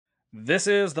This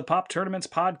is the Pop Tournaments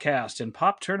podcast. In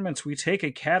Pop Tournaments, we take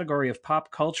a category of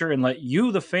pop culture and let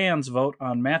you, the fans, vote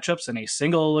on matchups in a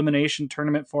single elimination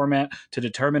tournament format to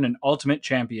determine an ultimate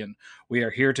champion. We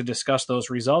are here to discuss those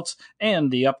results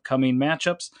and the upcoming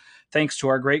matchups. Thanks to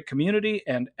our great community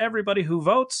and everybody who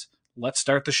votes. Let's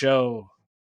start the show.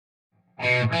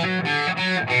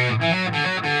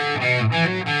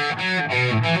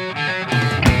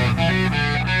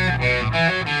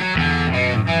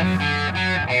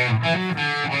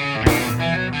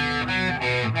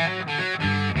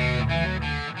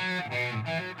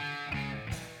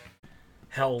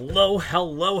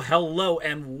 Hello,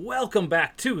 and welcome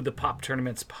back to the Pop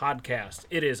Tournaments podcast.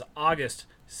 It is August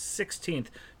 16th,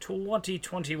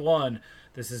 2021.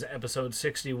 This is episode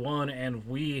 61, and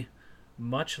we,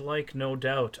 much like No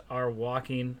Doubt, are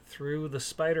walking through the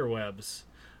spider webs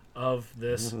of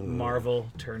this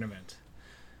Marvel tournament.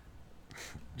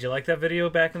 Did you like that video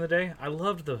back in the day? I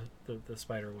loved the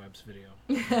spider webs video.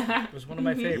 It was one of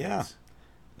my favorites. Yeah.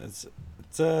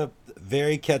 It's a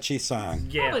very catchy song.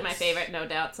 Yes. Probably my favorite No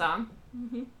Doubt song.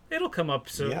 Mm-hmm. It'll come up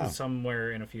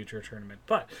somewhere in a future tournament.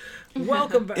 But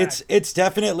welcome back. It's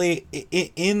definitely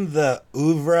in the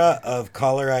oeuvre of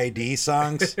caller ID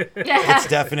songs. It's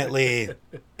definitely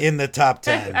in the top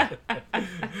 10.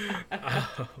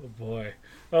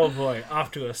 Oh boy,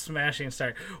 off to a smashing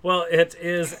start. Well, it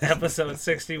is episode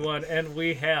 61, and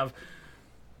we have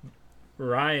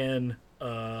Ryan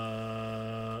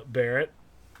Barrett.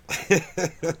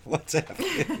 What's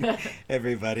happening,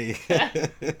 everybody?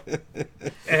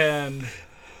 And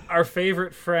our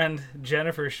favorite friend,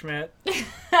 Jennifer Schmidt.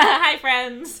 Hi,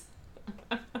 friends.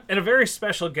 And a very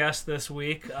special guest this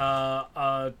week,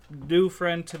 a new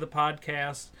friend to the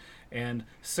podcast, and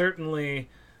certainly,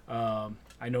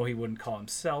 I know he wouldn't call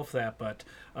himself that, but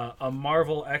a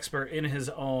Marvel expert in his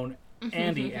own,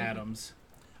 Andy Adams.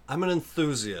 I'm an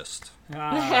enthusiast.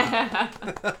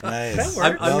 Nice.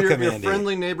 I'm your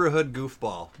friendly neighborhood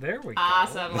goofball. There we go.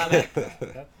 Awesome, love it.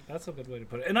 That's a good way to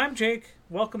put it. And I'm Jake.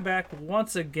 Welcome back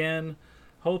once again.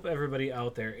 Hope everybody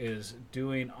out there is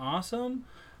doing awesome.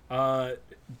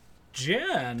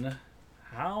 Jen,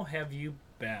 how have you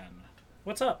been?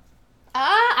 What's up?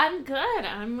 I'm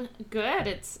good.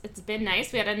 It's been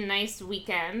nice. We had a nice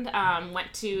weekend.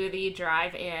 Went to the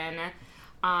drive-in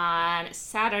on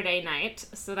Saturday night,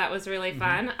 so that was really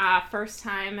fun. First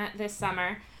time this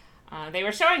summer. They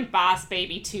were showing Boss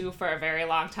Baby 2 for a very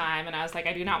long time, and I was like,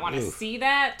 I do not want to see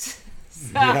that.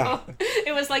 So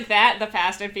it was like that, the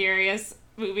Fast and Furious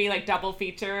movie, like double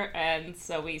feature, and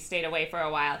so we stayed away for a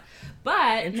while.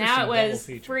 But now it was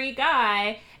Free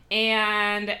Guy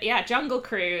and Jungle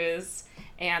Cruise.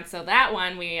 And so that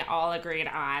one we all agreed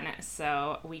on.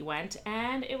 So we went,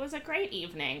 and it was a great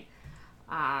evening.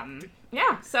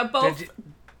 So both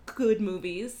good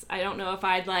movies. I don't know if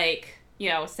I'd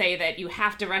say that you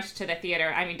have to rush to the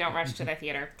theater. I mean, don't rush to the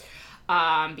theater.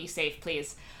 Be safe,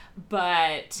 please.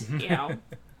 But,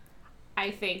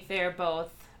 I think they're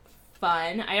both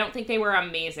fun. I don't think they were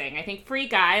amazing. I think Free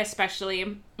Guy,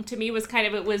 especially, to me,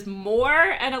 it was more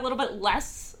and a little bit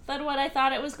less than what I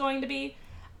thought it was going to be.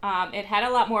 It had a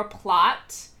lot more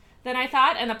plot than I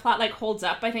thought, and the plot, holds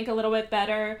up, I think, a little bit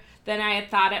better than I had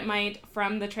thought it might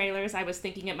from the trailers. I was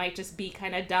thinking it might just be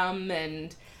kind of dumb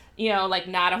and,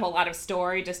 not a whole lot of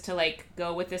story just to,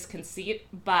 go with this conceit.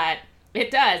 But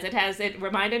it does. It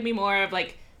reminded me more of,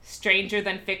 Stranger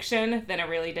Than Fiction than it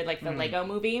really did, the Lego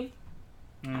movie.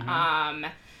 Mm-hmm.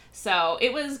 So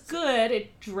it was good.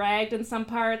 It dragged in some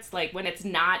parts. When it's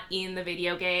not in the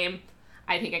video game,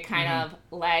 I think it kind of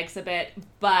lags a bit.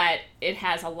 But it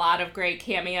has a lot of great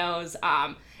cameos.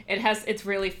 It's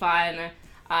really fun.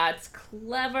 It's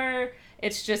clever.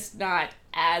 It's just not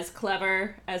as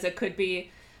clever as it could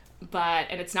be,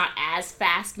 and it's not as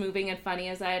fast moving and funny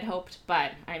as I had hoped.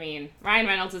 But I mean, Ryan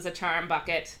Reynolds is a charm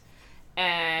bucket,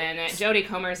 and Jodie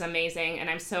Comer is amazing, and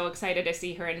I'm so excited to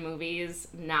see her in movies,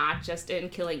 not just in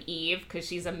Killing Eve, because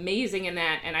she's amazing in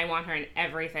that, and I want her in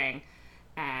everything.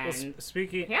 And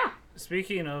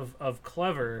speaking of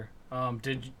clever,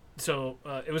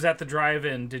 it was at the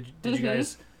drive-in. Did you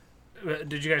guys?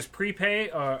 Did you guys prepay,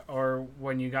 or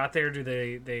when you got there, do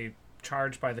they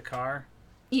charge by the car?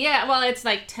 Yeah, well, it's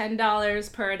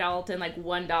 $10 per adult and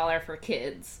 $1 for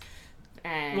kids.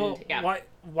 And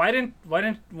why didn't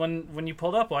when you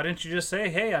pulled up, why didn't you just say,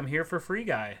 "Hey, I'm here for Free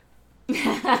Guy"?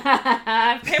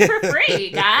 I'm here for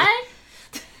free, guy.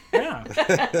 Yeah,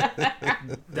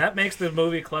 that makes the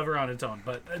movie clever on its own.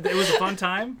 But it was a fun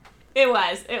time. It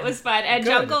was fun, and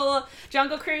Jungle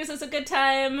Cruise is a good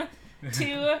time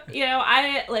too.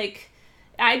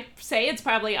 I'd say it's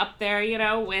probably up there, you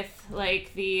know, with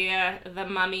like the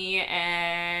Mummy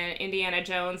and Indiana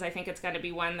Jones. I think it's going to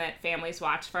be one that families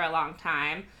watch for a long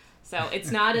time. So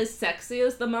it's not as sexy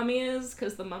as the Mummy is,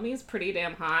 because the Mummy is pretty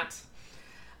damn hot.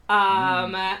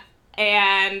 And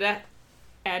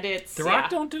it's The Rock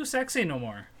don't do sexy no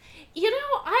more. You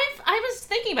know, I was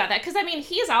thinking about that, because, I mean,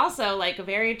 he's also, like, a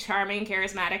very charming,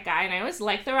 charismatic guy, and I always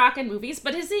like The Rock in movies,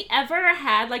 but has he ever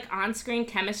had, like, on-screen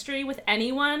chemistry with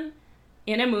anyone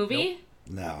in a movie?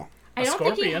 Nope. No. I don't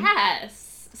think he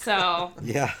has. So...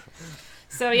 Yeah.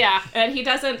 So, yeah, and he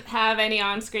doesn't have any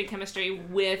on-screen chemistry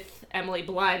with Emily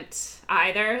Blunt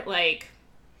either. Like,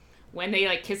 when they,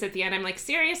 like, kiss at the end, I'm like,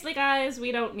 seriously, guys?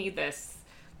 We don't need this.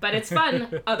 But it's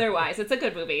fun otherwise. It's a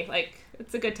good movie. Like,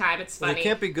 it's a good time. It's funny. Well, you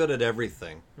can't be good at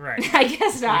everything. Right. I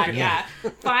guess not, yeah.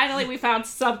 Finally, we found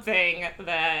something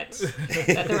that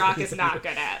The Rock is not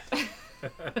good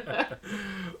at.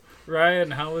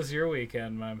 Ryan, how was your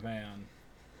weekend, my man?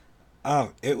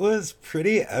 It was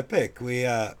pretty epic.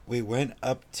 We went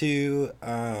up to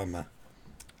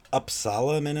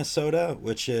Uppsala, Minnesota,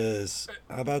 which is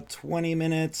about 20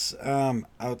 minutes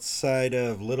outside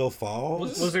of Little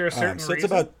Falls. Was there a certain so reason? It's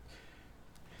about...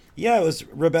 Yeah, it was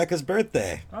Rebecca's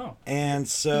birthday. Oh. And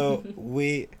so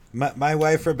my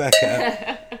wife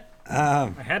Rebecca, I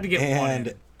had to get one.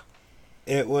 and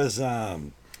it was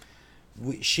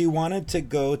she wanted to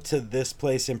go to this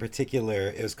place in particular.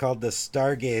 It was called the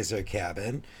Stargazer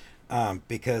Cabin,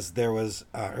 because there was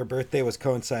her birthday was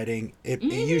coinciding. It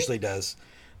usually does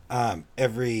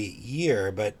every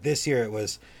year, but this year it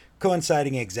was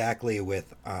coinciding exactly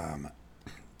with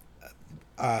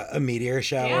a meteor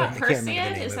shower. Yeah, I can't remember the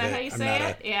Perseid? name Is of that it. how you I'm say not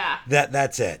it? Yeah.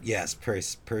 That's it. Yes,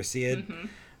 Perseid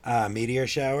meteor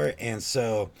shower. And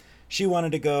so she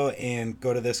wanted to go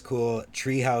to this cool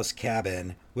treehouse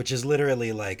cabin, which is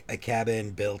literally like a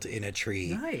cabin built in a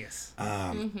tree. Nice.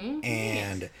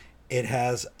 And it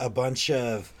has a bunch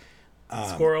of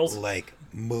Squirrels. like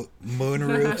moon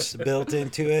roofs built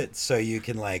into it, so you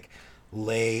can like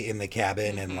lay in the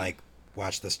cabin and like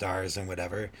watch the stars and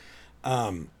whatever.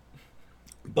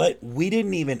 But we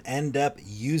didn't even end up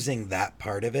using that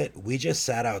part of it. We just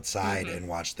sat outside and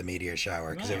watched the meteor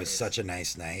shower because it was such a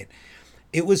nice night.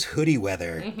 It was hoodie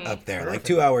weather up there, like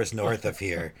 2 hours north of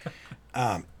here.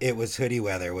 It was hoodie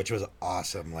weather, which was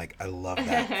awesome. Like, I love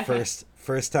that.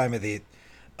 First time of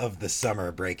the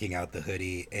summer breaking out the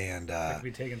hoodie, and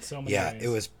We've taken so many yeah, days. it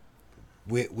was.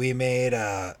 We made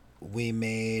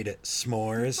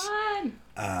s'mores. Fun.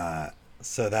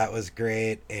 So that was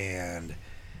great, and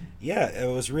yeah, it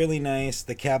was really nice.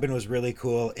 The cabin was really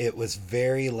cool. It was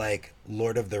very like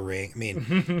Lord of the Rings. I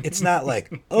mean, it's not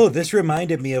like, oh, this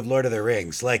reminded me of Lord of the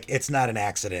Rings. Like, it's not an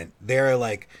accident. They're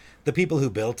like, the people who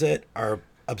built it are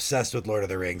obsessed with Lord of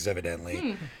the Rings,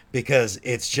 evidently, because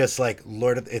it's just like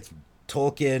it's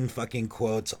Tolkien fucking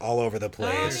quotes all over the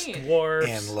place. neat. Dwarves.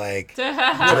 And like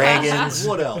dragons.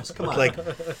 What else? Come on. Like,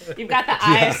 You've got the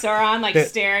eye of Sauron, like,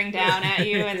 staring down at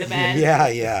you in the bed.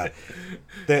 yeah.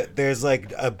 There's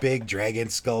like a big dragon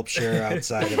sculpture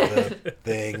outside of the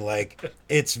thing. Like,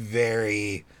 it's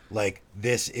very like,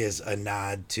 this is a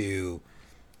nod to,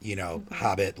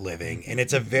 Hobbit living, and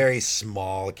it's a very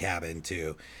small cabin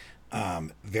too.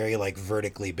 Very like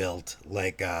vertically built,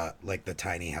 like the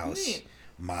tiny house Neat.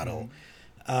 model.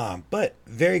 But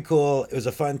very cool. It was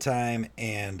a fun time,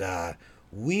 and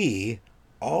we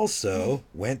also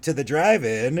went to the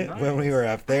drive-in when we were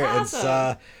up there and Awesome.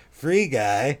 saw Free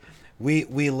Guy.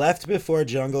 We left before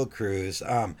Jungle Cruise.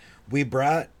 We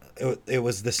brought it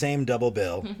was the same double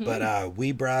bill, but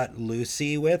we brought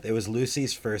Lucy with. It was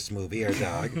Lucy's first movie, our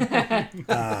dog,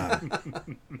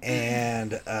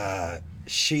 and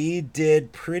she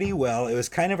did pretty well. It was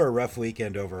kind of a rough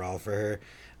weekend overall for her.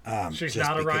 She's just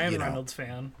not a because, Ryan Reynolds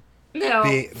fan. No.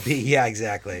 Yeah,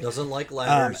 exactly. Doesn't like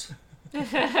ladders.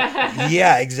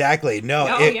 Yeah, exactly. No,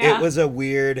 Oh, yeah. it was a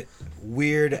weird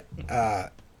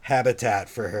habitat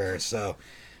for her. So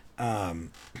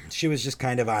she was just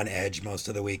kind of on edge most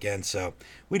of the weekend. So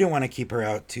we didn't want to keep her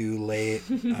out too late.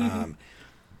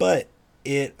 But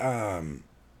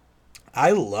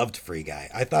I loved Free Guy.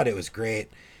 I thought it was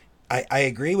great. I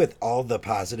agree with all the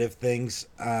positive things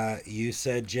you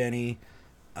said, Jenny.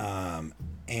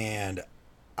 And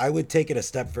I would take it a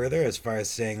step further as far as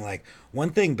saying, like,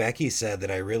 one thing Becky said that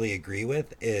I really agree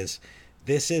with is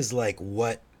this is like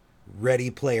what Ready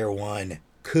Player One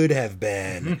could have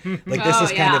been. Like, this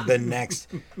is kind of the next,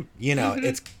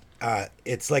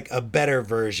 it's like a better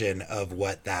version of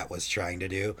what that was trying to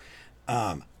do.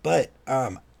 But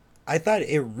I thought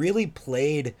it really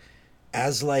played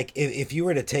as like if you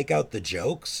were to take out the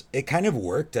jokes, it kind of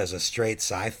worked as a straight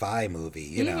sci-fi movie,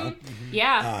 you know.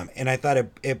 Yeah. And I thought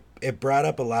it brought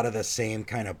up a lot of the same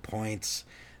kind of points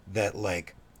that,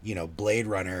 like, you know, Blade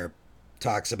Runner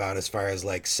talks about as far as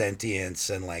like sentience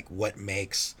and like what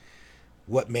makes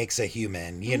a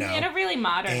human, you know, In a really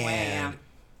modern way, yeah. and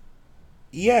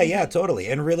yeah, totally,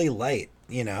 and really light,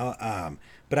 you know.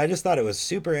 But I just thought it was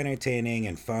super entertaining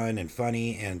and fun and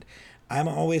funny, and I'm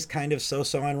always kind of so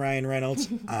on Ryan Reynolds.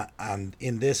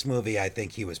 In this movie, I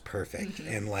think he was perfect,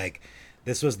 and like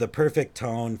this was the perfect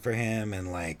tone for him,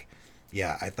 and like,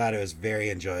 yeah, I thought it was very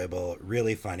enjoyable,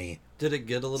 really funny. Did it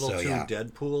get a little too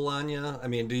Deadpool on you? I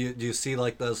mean, do you see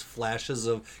like those flashes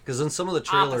of, because in some of the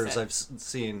trailers I've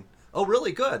seen. Oh,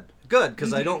 really? Good,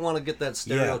 because I don't want to get that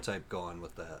stereotype going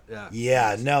with that. Yeah.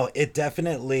 Yeah, no, it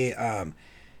definitely.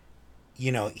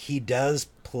 You know, he does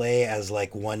play as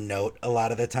like one note a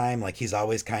lot of the time. Like he's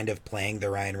always kind of playing the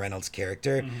Ryan Reynolds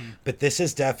character, but this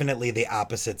is definitely the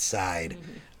opposite side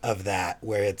of that,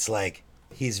 where it's like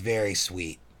he's very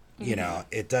sweet. You know,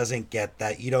 it doesn't get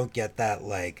that. You don't get that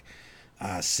like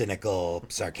cynical,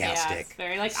 sarcastic. Yeah, it's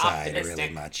very like side optimistic.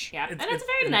 really much. Yeah, and it's a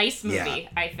very nice movie. Yeah.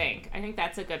 I think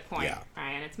that's a good point, Yeah.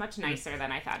 Ryan. It's much nicer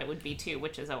than I thought it would be too,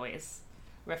 which is always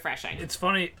refreshing. It's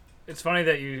funny. It's funny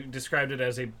that you described it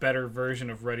as a better version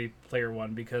of Ready Player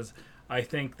One, because I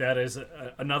think that is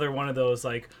another one of those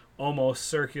like almost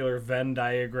circular Venn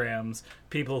diagrams.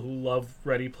 People who love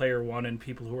Ready Player One and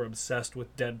people who are obsessed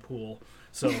with Deadpool.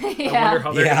 So I wonder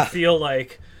how they're gonna feel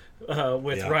like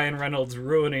with Ryan Reynolds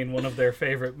ruining one of their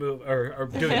favorite movies or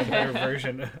doing a better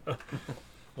version.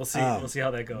 We'll see. We'll see how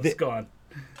that goes. Go on.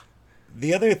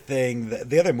 The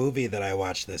other movie that I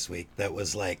watched this week that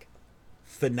was like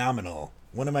phenomenal.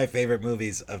 One of my favorite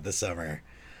movies of the summer,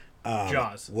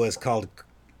 Jaws.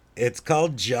 It's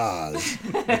called Jaws.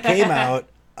 It came out.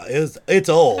 It's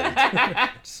old.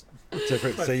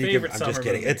 So you can. I'm just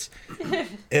kidding. Movie.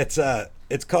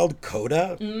 It's called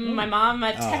Coda. My mom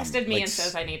texted me like and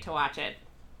says I need to watch it.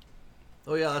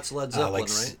 Oh yeah, that's Led Zeppelin,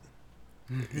 right?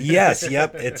 Yes.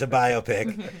 Yep. It's a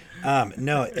biopic.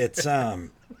 No, it's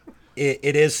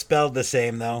it is spelled the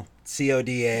same though.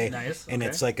 CODA. Nice. And okay.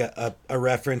 it's like a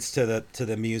reference to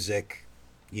the music,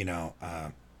 you know,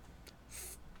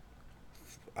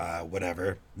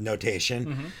 whatever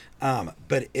notation.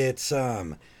 But it's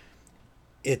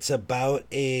about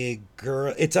a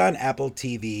girl. It's on Apple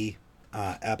TV,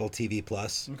 Apple TV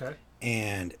Plus. Okay.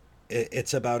 And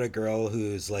it's about a girl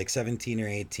who's like 17 or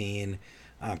 18,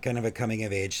 kind of a coming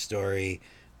of age story.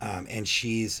 And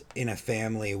she's in a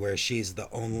family where she's the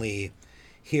only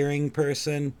hearing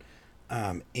person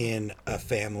in a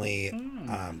family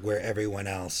where everyone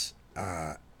else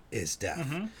is deaf.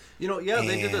 You know, yeah,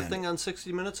 they did a thing on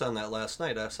 60 Minutes on that last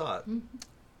night. I saw it.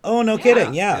 Oh, no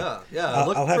kidding. Yeah.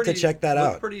 I'll have to check that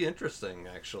out. Pretty interesting,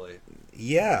 actually.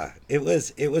 Yeah, it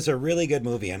was a really good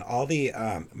movie, and all the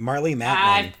Marlee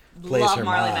Matlin plays her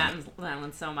mom. I love Marlee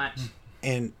Matlin so much.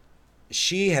 And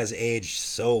she has aged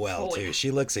so well too. Yeah.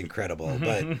 She looks incredible,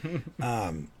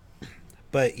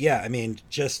 but yeah, I mean,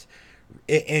 just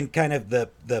and kind of the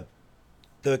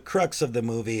crux of the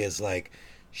movie is like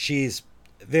she's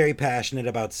very passionate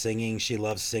about singing. She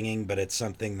loves singing, but it's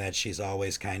something that she's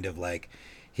always kind of like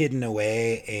hidden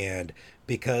away, and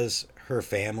because her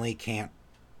family can't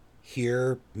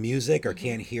hear music or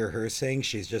can't hear her sing,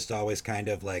 she's just always kind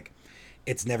of like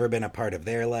it's never been a part of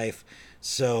their life.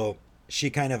 So she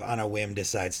kind of on a whim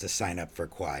decides to sign up for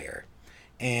choir,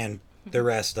 and the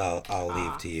rest I'll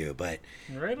leave to you. But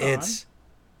it's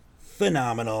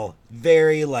phenomenal,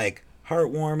 very like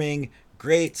heartwarming,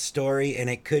 great story, and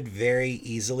it could very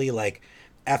easily, like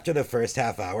after the first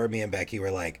half hour, me and Becky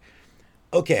were like,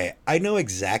 okay, I know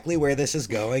exactly where this is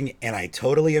going, and I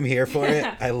totally am here for it.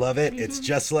 I love it. It's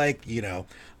just like, you know,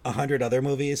 100 other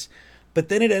movies. But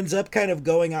then it ends up kind of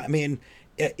going on. I mean,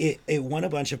 it won a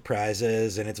bunch of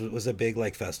prizes, and it was a big,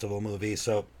 like, festival movie.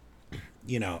 So,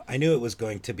 you know, I knew it was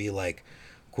going to be, like,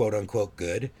 quote-unquote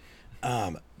good.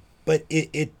 But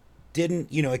it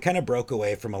didn't, you know, it kind of broke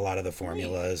away from a lot of the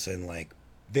formulas and, like,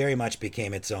 very much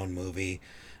became its own movie.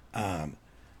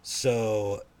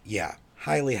 So, yeah.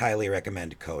 Highly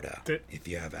recommend Coda if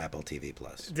you have Apple TV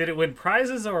Plus. Did it win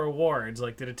prizes or awards?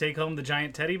 Like, did it take home the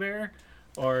giant teddy bear,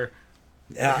 or?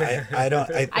 I don't.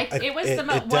 It was the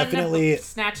one definitely that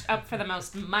snatched up for the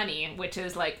most money, which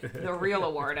is like the real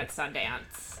award at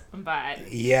Sundance.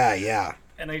 But yeah.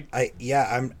 And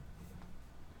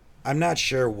I'm not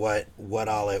sure what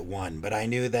all it won, but I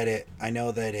know that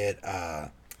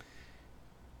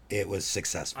it was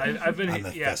successful I've been on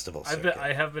the festival circuit.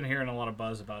 I have been hearing a lot of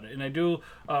buzz about it, and I do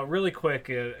really quick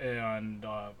and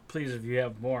please, if you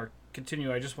have more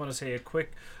continue, I just want to say a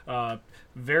quick,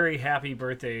 very happy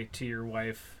birthday to your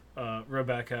wife,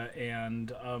 Rebecca.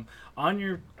 And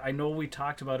I know we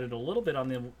talked about it a little bit on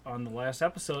the last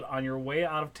episode. On your way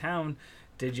out of town,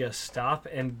 did you stop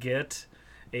and get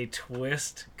a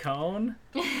twist cone?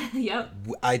 Yep.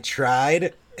 I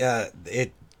tried.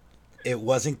 It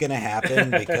wasn't gonna happen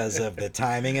because of the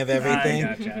timing of everything.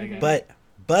 I gotcha.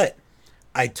 But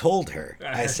I told her.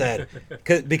 I said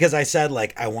because I said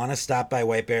like I want to stop by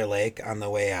White Bear Lake on the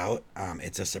way out.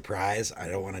 It's a surprise. I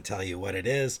don't want to tell you what it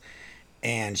is.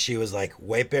 And she was like,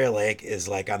 White Bear Lake is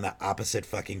like on the opposite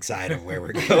fucking side of where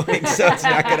we're going, so it's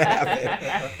not gonna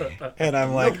happen. And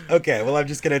I'm like, okay, well I'm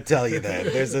just gonna tell you then.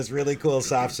 There's this really cool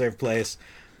soft serve place,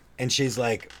 and she's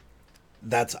like,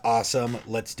 that's awesome.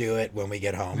 Let's do it when we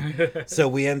get home. So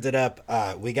we ended up,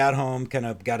 we got home, kind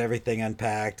of got everything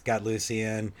unpacked, got Lucy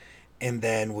in, and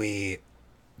then we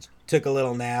took a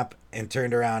little nap and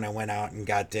turned around and went out and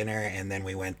got dinner, and then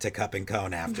we went to Cup and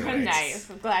Cone afterwards. Nice.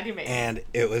 I'm glad you made it. And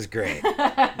it was great.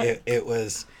 it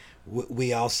was.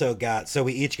 We also got, so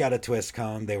we each got a twist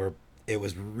cone. It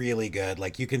was really good.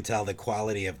 Like you can tell the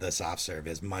quality of the soft serve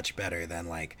is much better than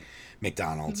like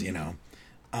McDonald's, you know.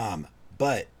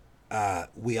 But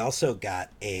we also got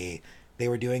they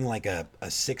were doing like a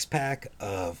 6-pack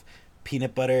of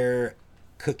peanut butter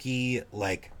cookie,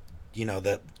 like, you know,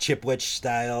 the Chipwich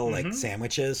style, like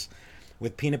sandwiches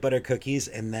with peanut butter cookies,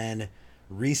 and then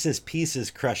Reese's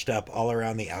Pieces crushed up all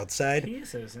around the outside.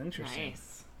 Pieces, interesting.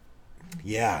 Nice.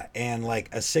 Yeah, and like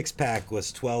a 6-pack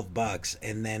was $12,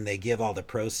 and then they give all the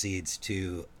proceeds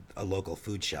to a local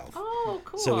food shelf. Oh,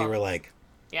 cool. So we were like,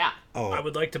 yeah. oh, I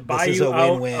would like to buy this is you a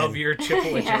out win-win. of your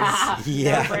Chipwiches.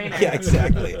 Yeah, No-brainer. yeah,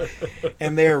 exactly.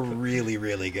 And they're really,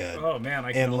 really good. Oh man,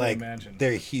 I can And only like imagine.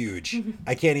 they're huge.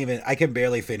 I can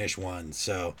barely finish one.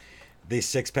 So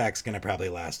this 6-pack's gonna probably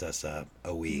last us a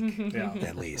week Yeah,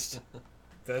 at least.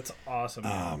 that's awesome.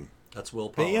 man. That's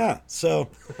willpower. But yeah, so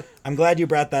I'm glad you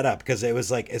brought that up, because it was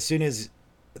like as soon as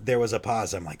there was a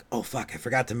pause, I'm like, oh fuck, I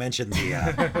forgot to mention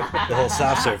the whole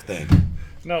soft serve thing.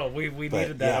 No, we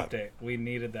needed that yeah. update. We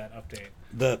needed that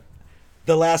update.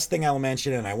 The last thing I'll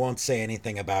mention, and I won't say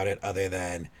anything about it other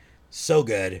than so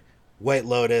good, White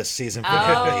Lotus season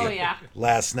finale Oh, yeah.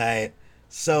 last night.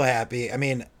 So happy. I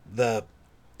mean,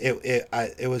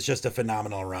 it was just a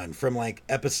phenomenal run from like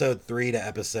episode 3 to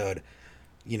episode,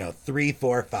 3,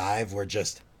 4, 5. We're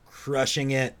just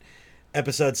crushing it.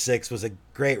 Episode 6 was a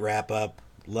great wrap up.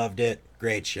 Loved it.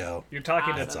 Great show. You're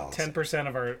talking That's to all. 10%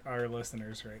 of our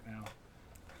listeners right now.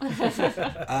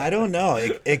 I don't know.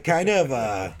 It kind of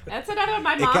That's another one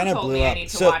my It mom kinda told blew me I up. need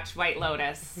to So- watch White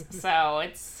Lotus. So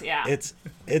yeah. it's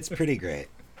pretty great.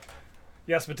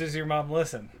 Yes, but does your mom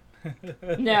listen?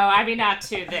 No, I mean not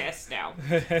to this, no.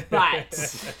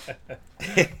 But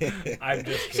I'm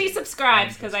just she kidding.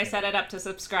 subscribes because I set it up to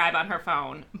subscribe on her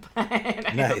phone. But I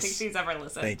don't Nice. think she's ever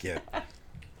listened. Thank you.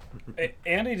 Hey,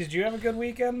 Andy, did you have a good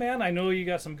weekend, man? I know you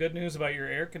got some good news about your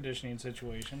air conditioning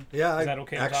situation. Yeah, Is that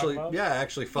okay to actually, talk about? Yeah, I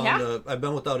actually found Yeah. I've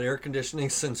been without air conditioning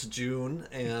since June,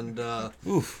 and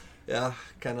Oof. yeah,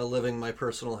 kind of living my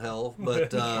personal hell.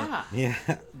 But Yeah. Yeah.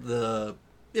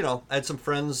 I had some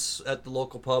friends at the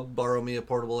local pub borrow me a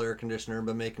portable air conditioner,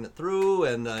 been making it through,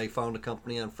 and I found a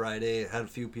company on Friday. Had a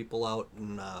few people out,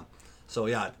 and so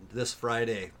yeah, this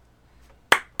Friday,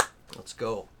 let's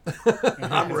go.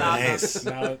 I'm ready. Nice.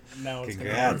 Now it's gonna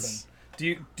Congrats.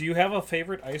 happen. Do you have a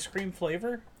favorite ice cream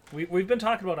flavor? We've been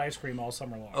talking about ice cream all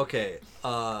summer long. Okay,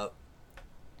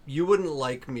 you wouldn't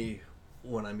like me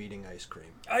when I'm eating ice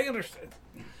cream. I understand.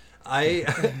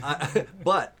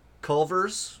 But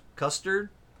Culver's custard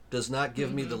does not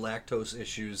give me the lactose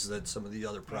issues that some of the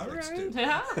other products do.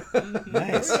 Yeah.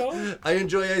 Nice. So, I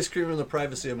enjoy ice cream in the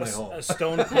privacy of my a home.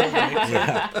 stone cold mixer.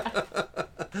 Yeah.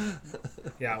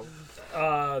 Yeah.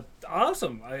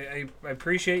 Awesome. I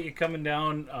appreciate you coming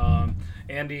down.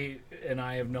 Andy and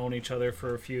I have known each other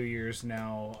for a few years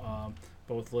now,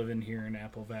 both living here in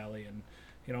Apple Valley, and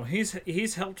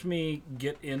he's helped me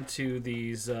get into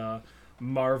these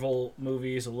Marvel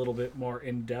movies a little bit more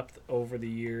in depth over the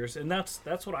years, and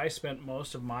that's what I spent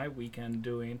most of my weekend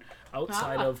doing.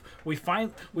 Outside of we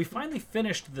finally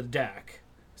finished the deck,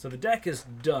 so the deck is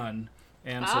done,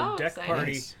 and so deck exciting.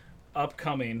 party. Nice.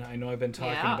 Upcoming. I know I've been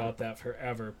talking Yeah. about that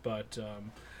forever, but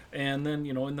and then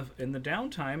in the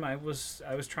downtime I was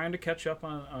trying to catch up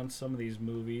on some of these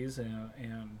movies,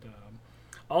 and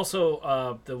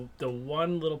also the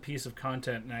one little piece of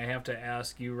content, and I have to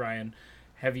ask you, Ryan,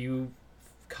 have you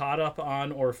caught up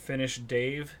on or finished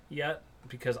Dave yet?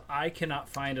 Because I cannot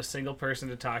find a single person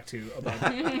to talk to about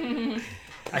it.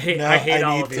 I hate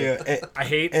all of you. I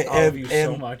hate all of you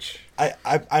so much.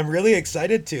 I'm really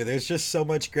excited too. There's just so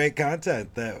much great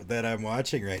content that I'm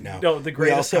watching right now. No, the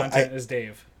greatest content is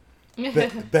Dave.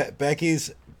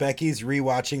 Becky's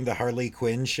rewatching the Harley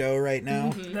Quinn show right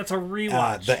now. Mm-hmm. That's a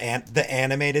rewatch. The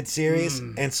animated series,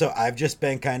 and so I've just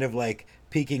been kind of like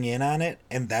peeking in on it,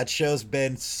 and that show's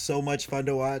been so much fun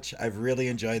to watch. I've really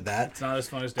enjoyed that. It's not as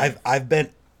fun as Dave. I've been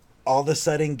all of a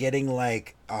sudden getting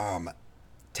like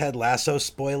Ted Lasso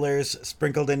spoilers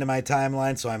sprinkled into my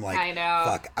timeline, so I'm like, I know.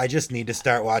 Fuck, I just need to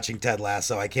start watching Ted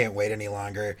Lasso. I can't wait any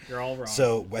longer. You're all wrong.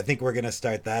 So I think we're gonna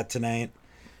start that tonight.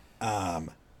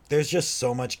 There's just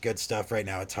so much good stuff right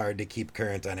now. It's hard to keep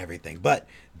current on everything, but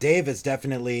Dave is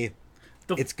definitely.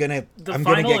 I'm gonna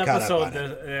get caught up on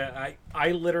it.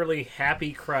 I literally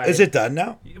happy cried. Is it done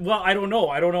now? Well, I don't know.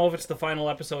 I don't know if it's the final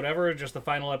episode ever or just the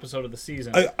final episode of the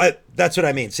season. That's what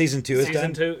I mean. Season 2 is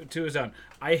done? Season 2 is done.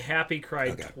 I happy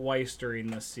cried twice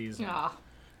during this season. Aw.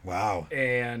 Wow.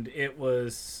 And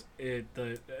the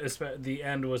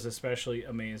end was especially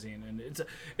amazing. And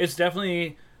it's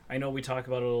definitely, I know we talk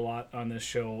about it a lot on this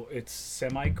show. It's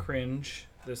semi-cringe.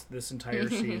 This entire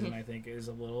season, I think, is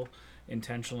a little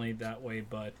intentionally that way,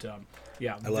 but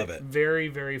I love it. Very,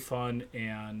 very fun,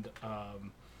 and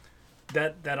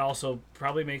that also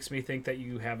probably makes me think that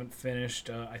you haven't finished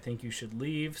I Think You Should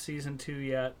Leave season 2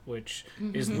 yet, which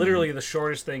is literally the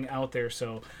shortest thing out there.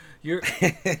 So you're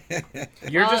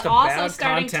just a also bad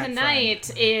starting content tonight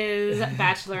friend. Is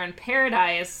Bachelor in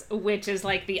Paradise, which is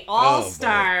like the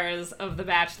all-stars of the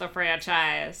Bachelor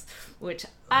franchise, which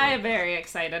I am very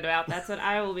excited about. That's what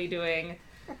I will be doing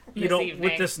this evening.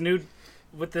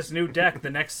 With this new deck, the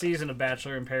next season of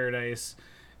Bachelor in Paradise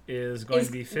is going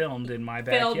to be filmed in my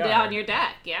backyard. Filmed on your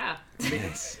deck, yeah.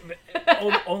 Yes.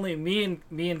 Only me and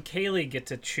Kaylee get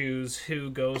to choose who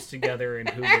goes together and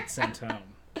who gets sent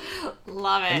home.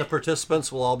 Love it. And the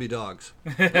participants will all be dogs.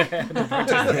 All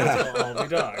be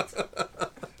dogs.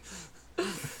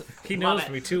 He knows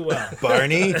me too well.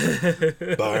 Barney,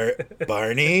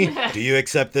 Barney, do you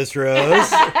accept this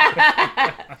rose?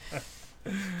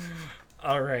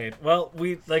 All right. Well,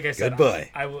 like I said, good boy.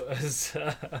 I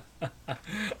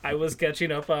was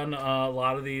catching up on a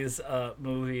lot of these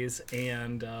movies,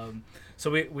 and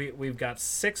so we've got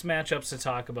 6 matchups to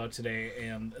talk about today,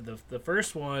 and the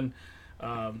first one,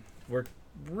 we're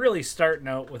really starting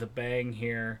out with a bang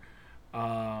here.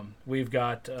 We've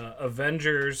got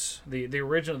Avengers, the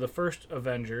original, the first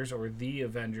Avengers, or the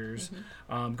Avengers,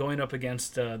 going up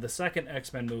against the second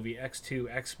X-Men movie, X2,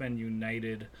 X-Men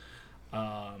United.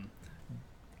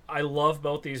 I love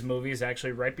both these movies.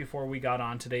 Actually, right before we got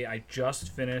on today, I just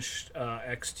finished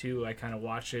X2. I kind of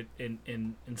watched it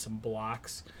in some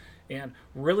blocks. And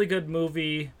really good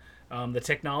movie. The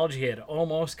technology had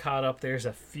almost caught up. There's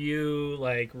a few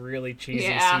like really cheesy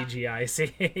CGI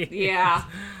scenes. Yeah.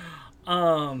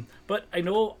 But I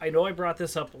know I brought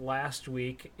this up last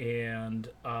week, and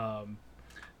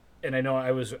I know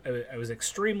I was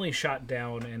extremely shot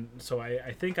down, and so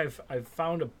I think I've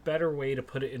found a better way to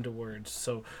put it into words.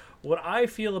 So what I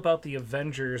feel about the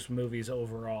Avengers movies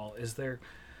overall is they're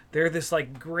this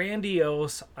like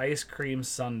grandiose ice cream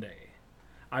sundae.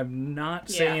 I'm not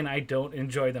saying I don't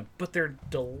enjoy them, but they're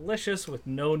delicious with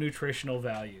no nutritional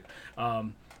value.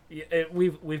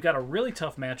 We've got a really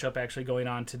tough matchup actually going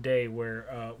on today,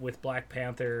 where with Black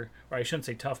Panther, or I shouldn't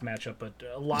say tough matchup, but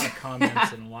a lot of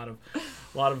comments and a lot of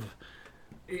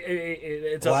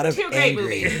it's a lot of angry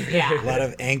movies. Yeah. A lot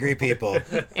of angry people.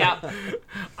 Yeah.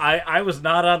 I was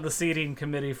not on the seating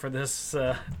committee for this.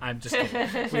 I'm just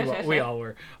kidding. We all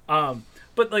were.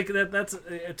 But like that's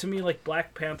to me, like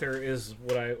Black Panther is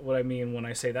what I mean when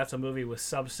I say that's a movie with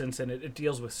substance, and it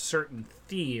deals with certain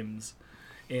themes.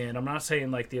 And I'm not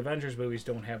saying like the Avengers movies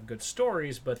don't have good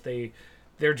stories, but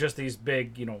they're just these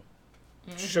big,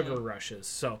 sugar rushes.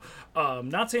 So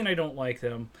not saying I don't like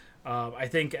them. I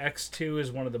think X2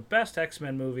 is one of the best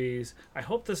X-Men movies. I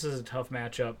hope this is a tough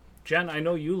matchup. Jen, I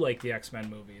know you like the X-Men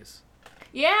movies.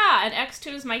 Yeah, and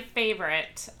X2 is my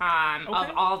favorite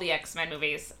of all the X-Men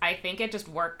movies. I think it just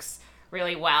works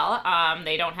really well.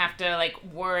 They don't have to like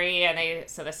worry, and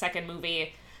so the second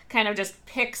movie kind of just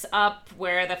picks up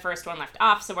where the first one left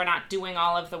off, so we're not doing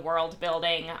all of the world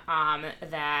building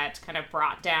that kind of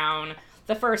brought down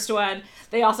the first one.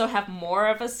 They also have more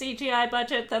of a CGI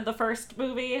budget than the first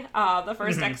movie. The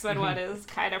first X-Men one is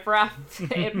kind of rough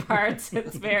in parts.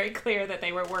 It's very clear that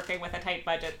they were working with a tight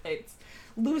budget. It's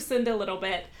loosened a little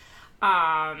bit.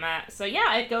 So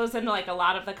yeah, it goes into like a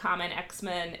lot of the common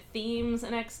X-Men themes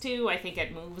in X2. I think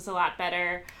it moves a lot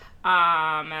better.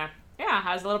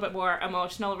 Has a little bit more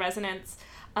emotional resonance.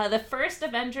 The first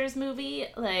Avengers movie,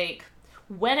 like,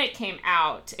 when it came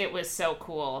out, it was so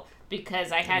cool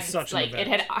because I had like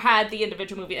it had the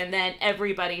individual movie and then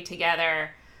everybody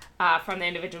together from the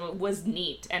individual movie was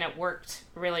neat and it worked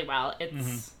really well.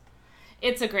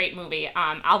 It's a great movie.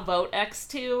 I'll vote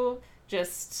X2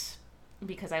 just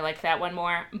because I like that one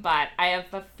more, but I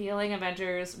have a feeling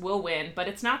Avengers will win, but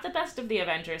it's not the best of the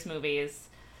Avengers movies.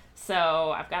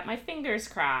 So I've got my fingers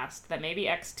crossed that maybe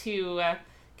X2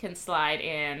 can slide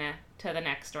in to the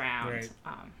next round. Right.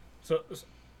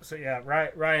 So yeah,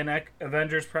 Ryan,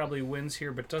 Avengers probably wins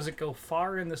here, but does it go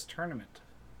far in this tournament?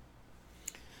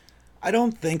 I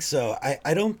don't think so.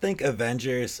 I don't think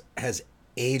Avengers has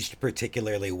aged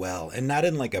particularly well, and not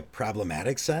in like a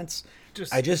problematic sense.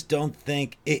 I just don't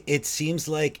think it seems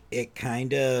like it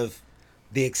kind of,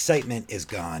 the excitement is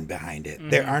gone behind it.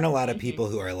 There aren't a lot of people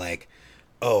who are like,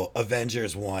 oh,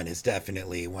 Avengers 1 is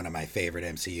definitely one of my favorite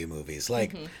MCU movies.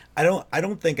 Like, I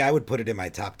don't think I would put it in my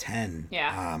top 10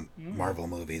 Marvel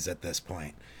movies at this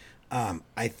point.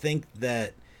 I think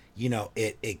that, you know,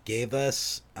 it gave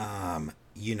us,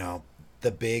 you know,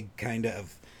 the big kind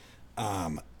of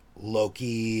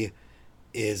Loki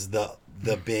is the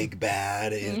big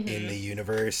bad in the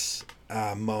universe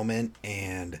moment,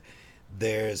 and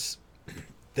there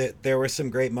were some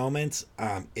great moments.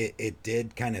 It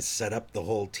did kind of set up the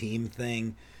whole team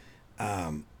thing,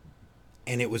 and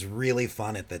it was really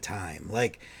fun at the time.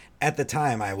 Like, at the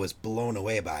time, I was blown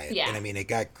away by it. And I mean, it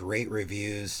got great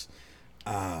reviews.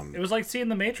 It was like seeing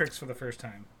The Matrix for the first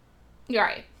time. You're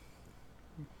right.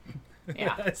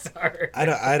 Yeah. Sorry. I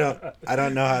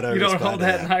don't know how to. You don't hold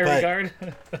that in high regard.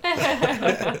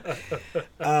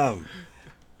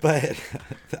 But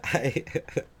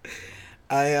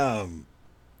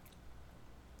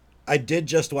I did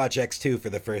just watch X2 for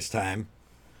the first time.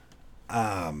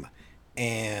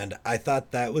 And I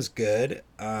thought that was good.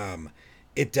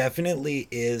 It definitely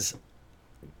is.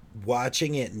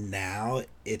 Watching it now,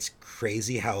 it's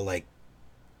crazy how like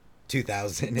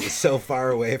 2000 is so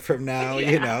far away from now.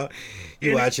 You know,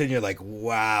 you watch it and you're like,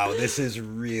 wow, this is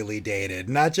really dated.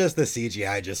 Not just the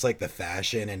CGI, just like the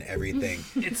fashion and everything.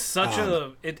 It's such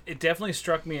it definitely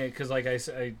struck me because like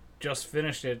I just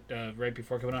finished it right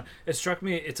before coming on. It struck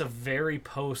me it's a very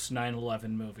post 9/11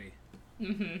 movie.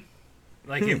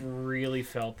 Like it really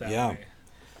felt that way.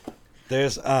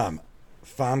 There's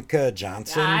Famke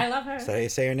Johnson. I love her. Is that how you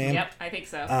say her name? Yep, I think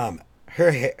so.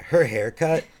 Her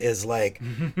haircut is like,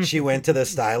 she went to the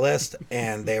stylist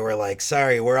and they were like,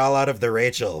 sorry, we're all out of the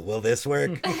Rachel. Will this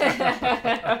work?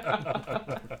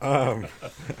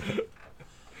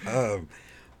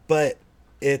 But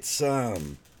it's, I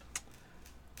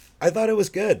thought it was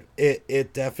good.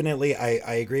 It definitely,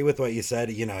 I agree with what you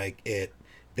said. You know, they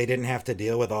didn't have to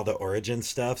deal with all the origin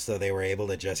stuff, so they were able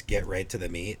to just get right to the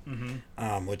meat,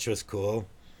 which was cool.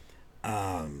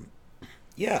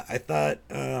 Yeah, I thought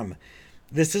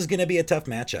this is going to be a tough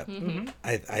matchup.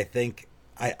 I think,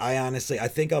 I honestly, I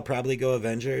think I'll probably go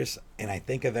Avengers, and I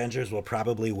think Avengers will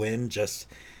probably win just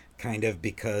kind of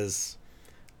because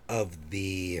of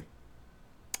the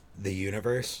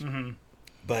universe.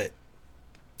 But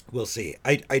we'll see.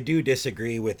 I do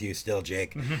disagree with you still,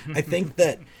 Jake. I think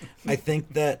that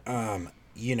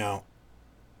you know,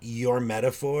 your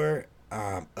metaphor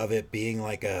of it being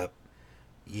like a,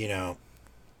 you know,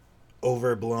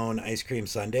 overblown ice cream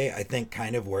sundae, I think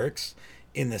kind of works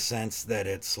in the sense that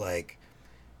it's like,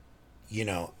 you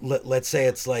know, let's say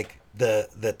it's like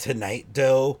the Tonight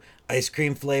Dough ice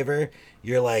cream flavor.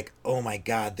 You're like, oh my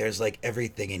God, there's like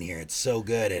everything in here. It's so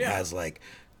good. It has like,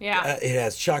 it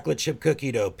has chocolate chip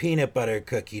cookie dough, peanut butter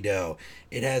cookie dough.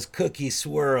 It has cookie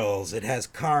swirls. It has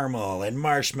caramel and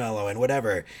marshmallow and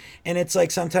whatever. And it's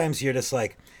like, sometimes you're just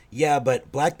like, yeah,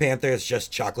 but Black Panther is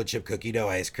just chocolate chip cookie dough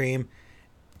ice cream.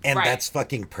 And that's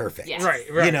fucking perfect. Yes. Right.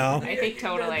 You know? I think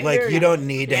totally. Like, you don't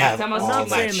need to have almost all I'm not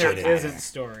that saying shit there in isn't there.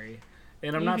 story.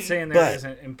 And I'm not saying there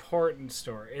isn't important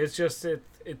story. It's just,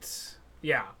 it's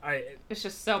it's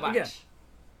just so much. Again,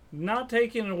 not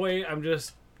taking it away, I'm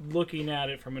just looking at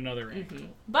it from another angle.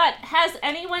 But has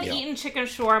anyone eaten chicken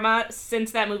shawarma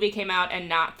since that movie came out and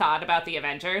not thought about the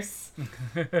Avengers?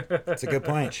 That's a good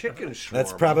point. Chicken shawarma.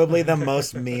 That's probably the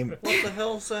most meme. What the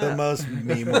hell's that? The most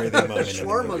meme-worthy moment in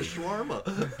the movie.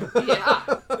 Shawarma. Yeah.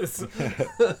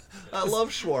 I love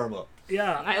shawarma.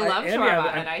 Yeah. I love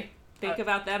shawarma, and I think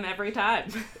about them every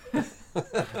time.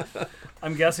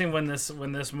 I'm guessing when this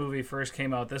movie first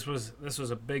came out, this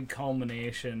was a big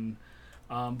culmination.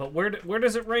 But where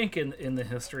does it rank in the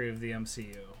history of the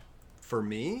MCU? For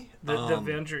me, the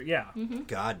Avenger,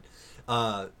 God,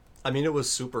 I mean, it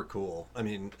was super cool. I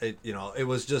mean, it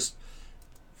was just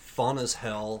fun as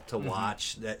hell to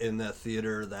watch that in that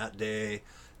theater that day.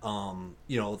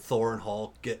 Thor and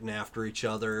Hulk getting after each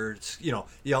other. It's,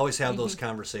 you always have those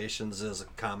conversations as a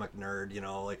comic nerd,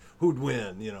 like who'd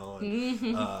win,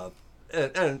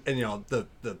 and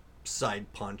the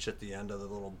side punch at the end of the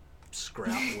little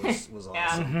scrap was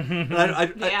awesome.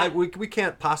 Yeah. We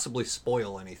can't possibly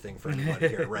spoil anything for anybody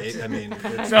here, right? I mean,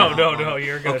 no,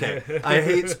 you're good. Okay, I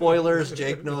hate spoilers.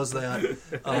 Jake knows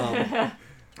that.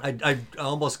 I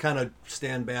almost kind of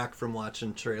stand back from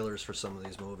watching trailers for some of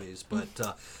these movies, but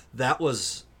that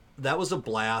was a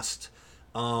blast.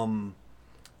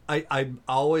 I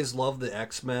always love the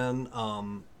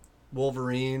X-Men.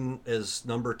 Wolverine is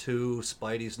number 2.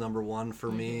 Spidey's number 1 for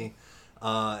me.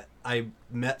 I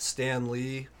met Stan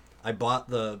Lee. I bought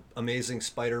the Amazing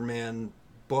Spider-Man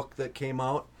book that came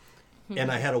out, and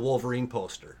I had a Wolverine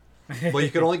poster. Well, you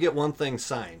could only get one thing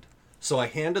signed, so I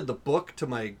handed the book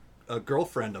to a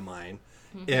girlfriend of mine,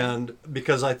 and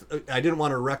because I didn't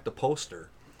want to wreck the poster,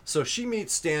 so she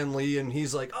meets Stan Lee, and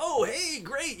he's like, "Oh, hey,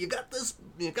 great, you got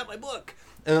my book."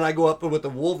 And then I go up with the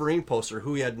Wolverine poster,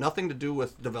 who he had nothing to do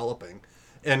with developing,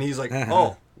 and he's like,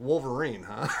 "Oh, Wolverine,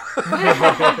 huh?"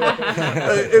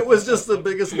 It was just the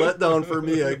biggest letdown for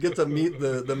me. I get to meet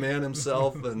the man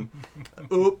himself, and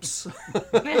oops.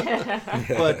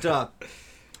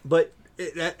 But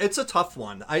it's a tough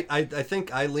one. I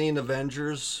think I lean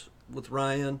Avengers with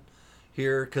Ryan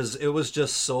here, because it was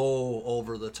just so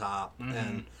over the top,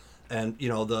 and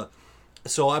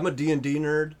so I'm a D&D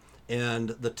nerd, and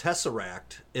the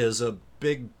Tesseract is a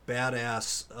big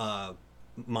badass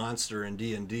monster in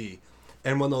D&D,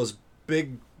 and when those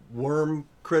big worm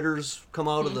critters come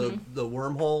out of the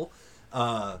wormhole,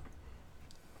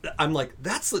 I'm like,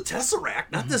 that's the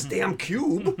Tesseract, not this damn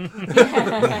cube.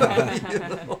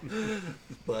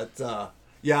 But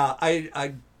yeah,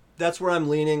 I that's where I'm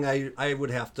leaning. I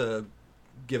would have to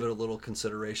give it a little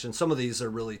consideration. Some of these are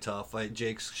really tough.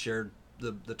 Jake's shared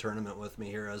the tournament with me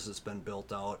here as it's been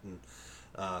built out, and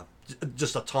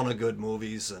just a ton of good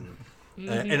movies, and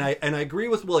I agree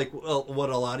with what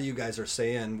a lot of you guys are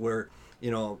saying, where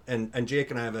and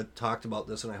Jake and I have talked about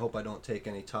this, and I hope I don't take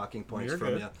any talking points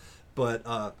from you, but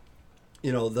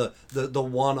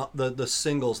the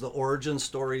singles, the origin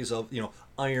stories of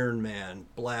Iron Man,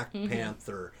 Black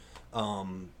Panther.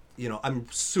 I'm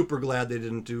super glad they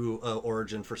didn't do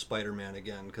origin for Spider-Man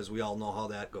again, because we all know how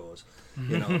that goes.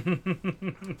 And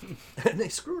they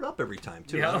screw it up every time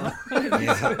too. Yeah.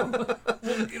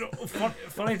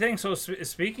 Funny thing. So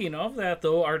speaking of that,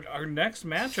 though, our next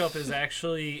matchup is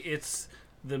actually it's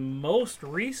the most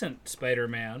recent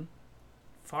Spider-Man,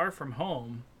 Far From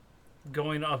Home,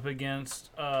 going up against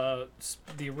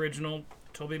the original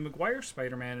Tobey Maguire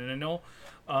Spider-Man. And I know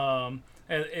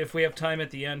if we have time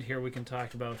at the end here, we can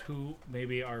talk about who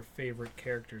maybe our favorite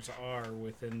characters are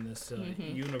within this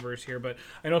universe here. But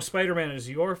I know Spider-Man is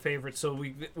your favorite, so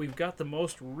we've got the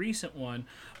most recent one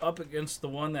up against the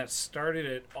one that started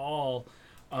it all.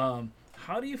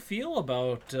 How do you feel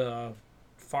about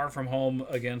Far From Home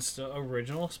against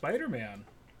original Spider-Man?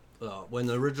 When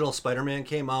the original Spider-Man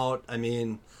came out, I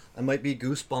mean, I might be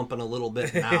goosebumping a little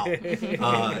bit now.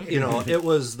 It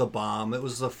was the bomb. It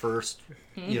was the first,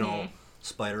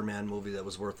 Spider-Man movie that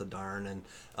was worth a darn. And,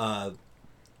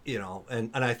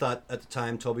 and I thought at the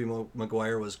time Tobey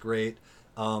Maguire was great.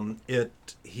 In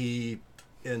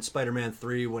Spider-Man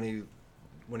 3, when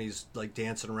he's like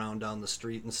dancing around down the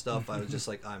street and stuff, I was just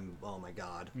like, oh my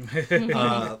God.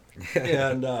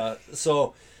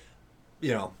 So,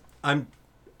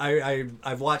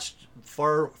 I've watched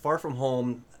Far From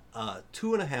Home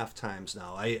 2.5 times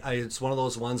now. It's one of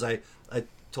those ones I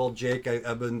told Jake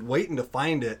I've been waiting to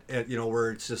find it at,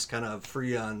 where it's just kind of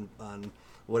free on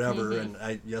whatever.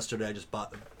 And yesterday I just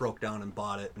broke down and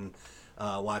bought it and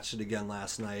watched it again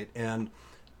last night. And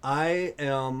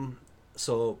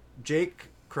so Jake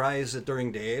cries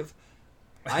during Dave.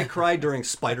 I cry during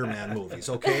Spider-Man movies,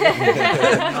 okay?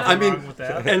 I mean,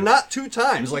 and not 2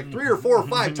 times, like 3 or 4 or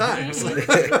 5 times.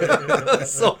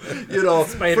 So,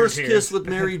 Spider first tears. kiss with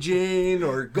Mary Jane,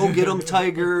 or Go Get 'Em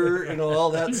Tiger, all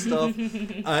that stuff.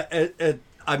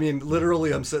 I mean,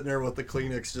 literally, I'm sitting there with the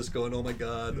Kleenex just going, oh my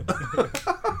God.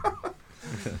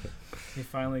 He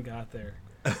finally got there.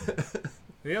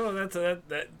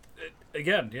 That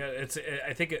again. Yeah, it's.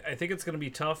 I think it's going to be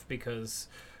tough, because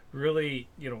really,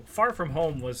 Far From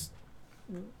Home was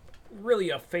really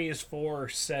a Phase 4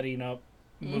 setting up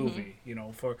movie,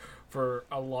 for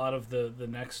a lot of the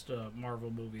next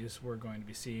Marvel movies we're going to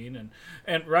be seeing.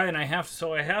 And Ryan, I have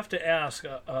to ask.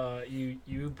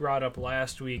 You brought up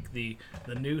last week the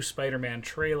new Spider-Man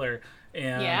trailer,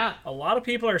 and a lot of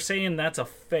people are saying that's a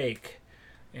fake.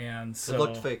 And so it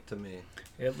looked fake to me.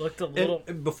 It looked a little.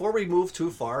 And before we move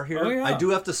too far here, I do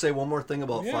have to say one more thing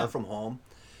about Far From Home.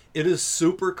 It is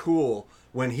super cool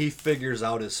when he figures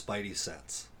out his Spidey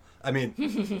sense. I mean,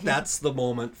 that's the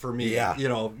moment for me. Yeah. You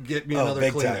know, get me another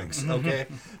Kleenex, okay?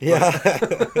 Yeah.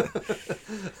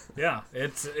 Yeah,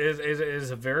 it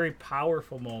is a very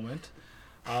powerful moment.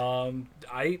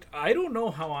 I don't know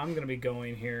how I'm going to be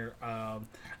going here,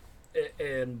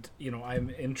 and you know, I'm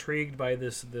intrigued by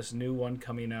this new one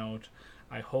coming out.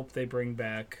 I hope they bring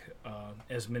back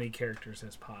as many characters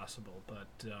as possible. But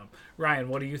Ryan,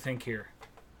 what do you think here?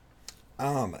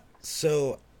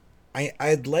 So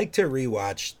I'd like to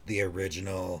rewatch the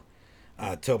original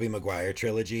Tobey Maguire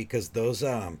trilogy, because those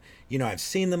you know, I've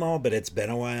seen them all, but it's been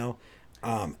a while.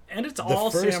 And it's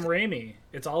all Sam Raimi.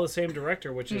 It's all the same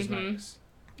director, which is nice.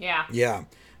 Yeah. Yeah.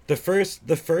 The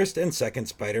first and second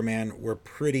Spider-Man were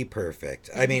pretty perfect.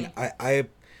 I mean, I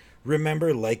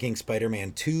remember liking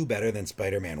Spider-Man 2 better than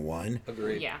Spider-Man 1.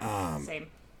 Agreed. Yeah. Same.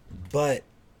 But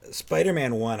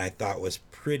Spider-Man 1 I thought was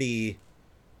pretty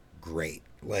great.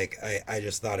 Like, I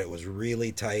just thought it was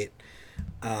really tight.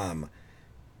 Far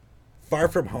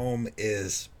From Home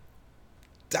is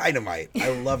dynamite. I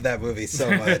love that movie so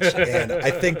much, and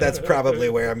I think that's probably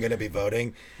where I'm going to be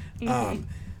voting.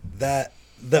 That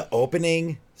the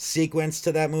opening sequence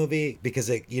to that movie, because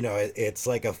it's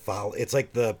like it's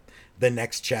like the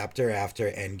next chapter after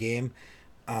Endgame.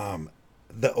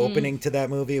 The opening to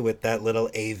that movie with that little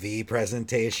AV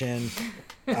presentation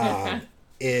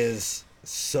is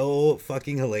so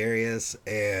fucking hilarious,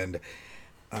 and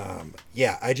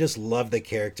I just love the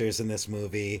characters in this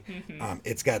movie.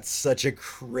 It's got such a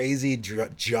crazy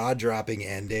jaw-dropping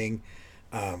ending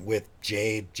with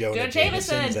J. Jonah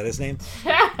Jameson. Is that his name?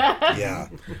 Yeah.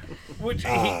 Which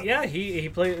he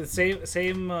played the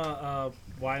same.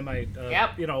 Why am I?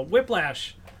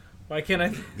 Whiplash. Why can't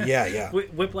I? Yeah.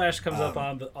 Whiplash comes up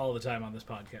all the time on this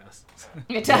podcast.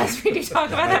 It does. We do talk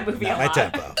about that movie a lot. My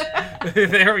tempo.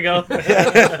 There we go.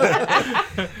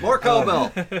 More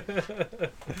cowbell.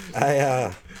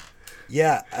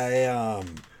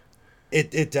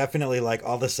 It definitely, like,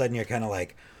 all of a sudden you're kind of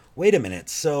like, wait a minute.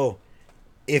 So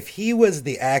if he was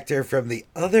the actor from the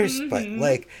other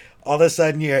like, all of a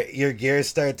sudden your gears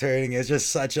start turning. It's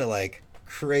just such a, like,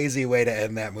 crazy way to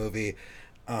end that movie.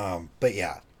 But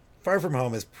yeah. Far From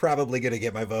Home is probably going to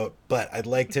get my vote, but I'd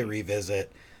like to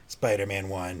revisit Spider-Man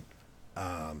 1.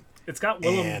 It's got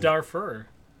Willem Dafoe.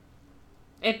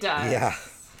 It does.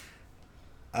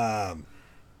 Yeah.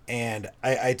 And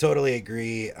I totally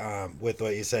agree with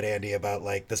what you said, Andy, about,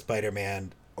 like, the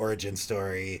Spider-Man origin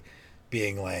story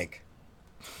being, like,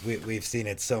 we've seen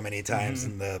it so many times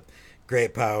in the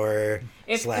great power /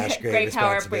 great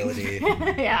responsibility.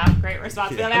 Great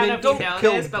responsibility. I don't know if you know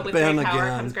this, but with great power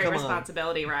comes great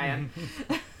responsibility, Ryan.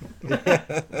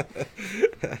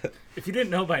 If you didn't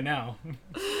know by now.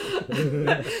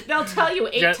 They'll tell you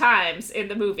 8 times in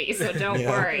the movie, so don't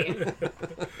worry.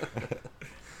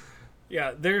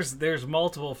 Yeah, there's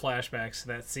multiple flashbacks to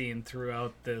that scene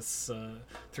throughout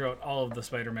all of the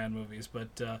Spider-Man movies.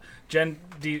 But Jen,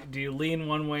 do you lean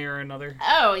one way or another?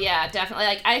 Oh yeah, definitely.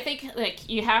 Like, I think, like,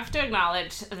 you have to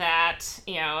acknowledge that,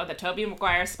 you know, the Tobey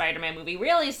Maguire Spider-Man movie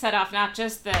really set off not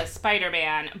just the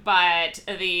Spider-Man, but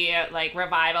the, like,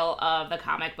 revival of the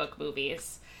comic book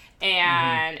movies.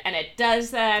 And it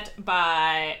does that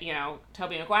by, you know,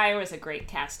 Tobey Maguire was a great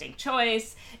casting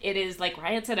choice. It is, like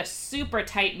Ryan said, a super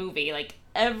tight movie. Like,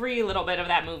 every little bit of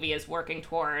that movie is working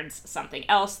towards something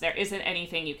else. There isn't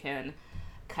anything you can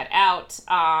cut out.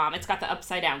 It's got the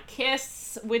upside down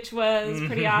kiss, which was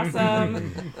pretty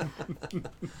awesome.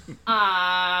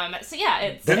 So yeah,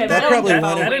 it's that probably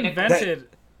invented.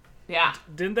 Yeah.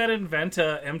 Didn't that invent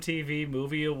a MTV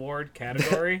Movie Award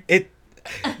category? It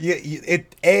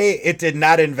did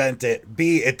not invent it.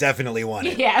 B, it definitely won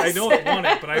it. Yes. I know it won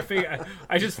it, but I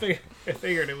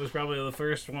figured it was probably the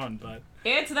first one. But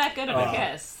it's that good of a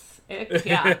kiss.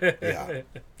 Yeah.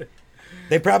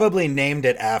 They probably named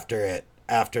it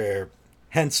after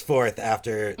henceforth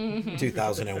after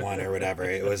 2001 or whatever.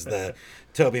 It was the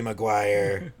Tobey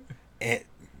Maguire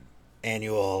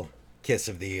annual Kiss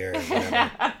of the Year. Or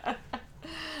whatever.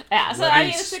 Yeah. So I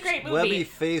mean, it's a great movie. Webby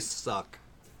face suck.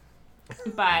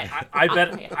 But I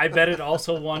bet it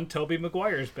also won Tobey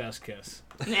Maguire's best kiss.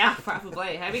 Yeah,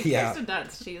 probably. I mean, Kirsten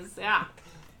Dunst, she's I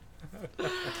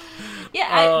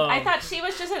thought she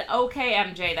was just an okay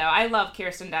MJ though. I love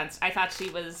Kirsten Dunst. I thought she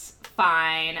was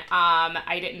fine.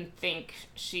 I didn't think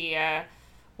she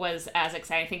was as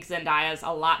exciting. I think Zendaya's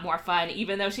a lot more fun,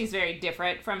 even though she's very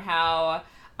different from how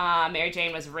Mary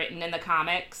Jane was written in the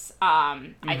comics.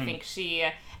 I think she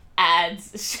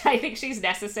adds, I think she's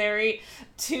necessary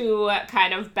to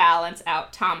kind of balance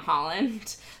out Tom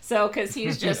Holland. So, because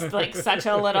he's just like such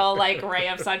a little like ray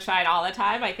of sunshine all the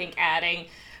time, I think adding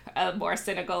a more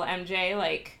cynical MJ,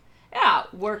 like, yeah,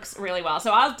 works really well.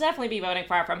 So I'll definitely be voting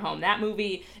Far From Home. That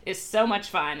movie is so much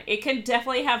fun. It can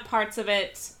definitely have parts of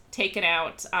it taken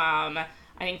out. I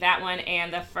think that one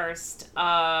and the first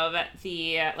of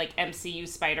the like MCU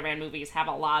Spider-Man movies have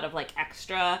a lot of like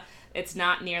extra. It's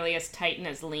not nearly as tight and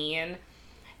as lean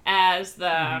as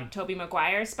the Tobey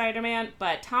Maguire Spider-Man,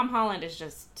 but Tom Holland is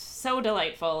just so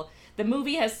delightful. The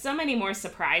movie has so many more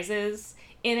surprises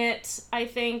in it, I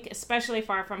think, especially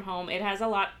Far From Home. It has a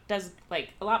lot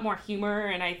more humor,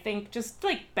 and I think just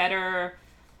like better,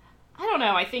 I don't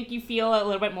know, I think you feel a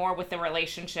little bit more with the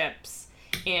relationships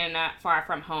in Far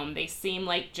From Home. They seem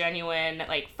like genuine,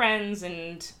 like friends,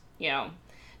 and, you know,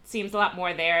 it seems a lot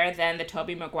more there than the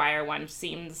Tobey Maguire one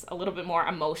seems a little bit more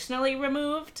emotionally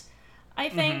removed, I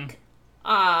think.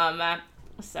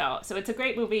 So it's a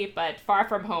great movie, but Far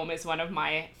From Home is one of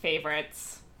my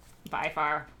favorites by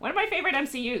far. One of my favorite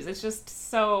MCUs. It's just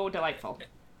so delightful.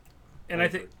 And I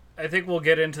think we'll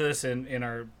get into this in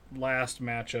our last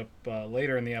matchup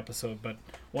later in the episode, but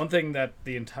one thing that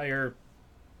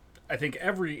I think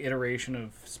every iteration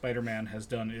of Spider-Man has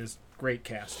done is great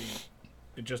casting.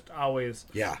 It just always,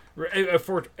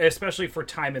 especially for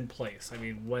time and place. I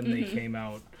mean, when they came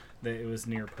out, it was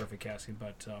near perfect casting.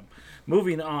 But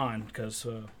moving on, because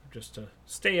just to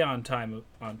stay on time,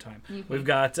 we've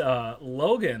got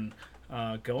Logan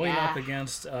going up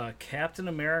against Captain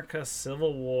America: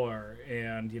 Civil War,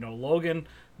 and Logan,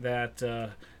 that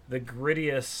the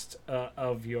grittiest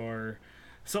of your.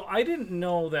 So I didn't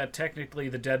know that technically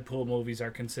the Deadpool movies are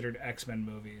considered X-Men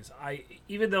movies.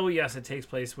 Even though, yes, it takes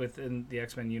place within the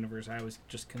X-Men universe, I always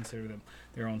just consider them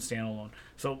their own standalone.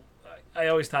 So I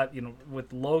always thought,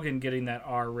 with Logan getting that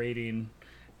R rating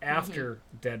after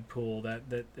Deadpool,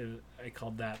 that I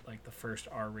called that like the first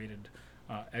R-rated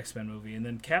X-Men movie. And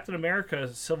then Captain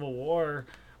America: Civil War,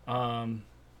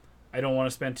 I don't want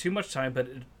to spend too much time, but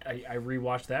I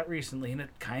rewatched that recently, and it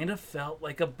kind of felt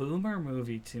like a boomer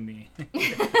movie to me.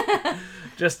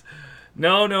 Just,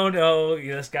 no.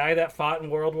 This guy that fought in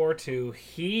World War II,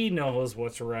 he knows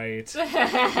what's right.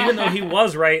 Even though he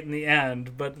was right in the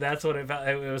end, but that's what it felt.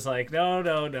 It was like,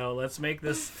 no. Let's make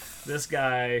this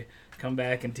guy come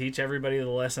back and teach everybody the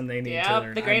lesson they need to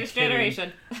learn. The greatest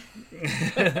generation.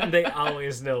 They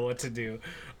always know what to do.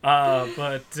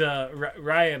 But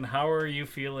Ryan, how are you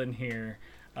feeling here?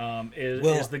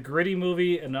 Is the gritty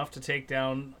movie enough to take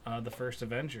down the first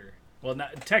Avenger? Well,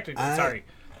 not technically. Sorry.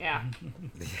 Yeah.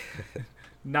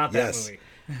 Not that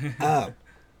movie.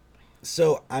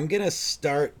 So I'm gonna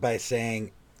start by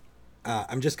saying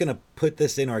I'm just gonna put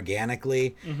this in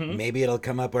organically. Maybe it'll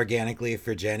come up organically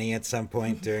for Jenny at some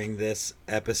point during this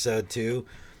episode too.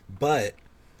 But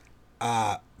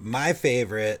my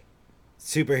favorite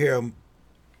superhero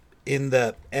in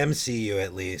the MCU,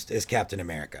 at least, is Captain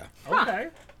America. Okay.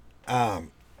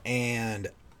 And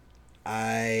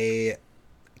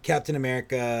Captain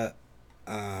America.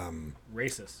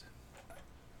 Racist.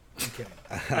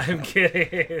 I'm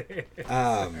kidding.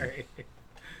 Sorry.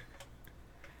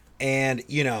 And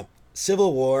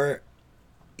Civil War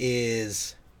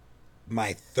is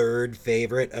my third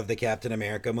favorite of the Captain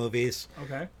America movies.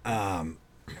 Okay.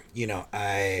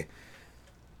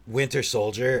 Winter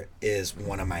Soldier is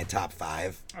one of my top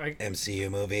 5 MCU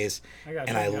movies,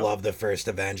 I love the first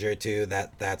Avenger too.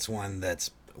 That's one that's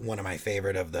one of my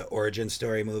favorite of the origin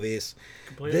story movies.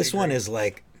 Completely this agree.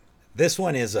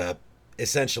 one is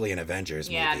essentially an Avengers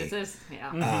movie. Yeah, this is.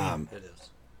 Yeah. It is.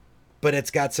 But it's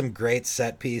got some great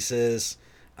set pieces,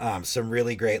 some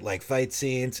really great like fight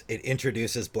scenes. It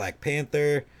introduces Black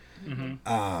Panther, and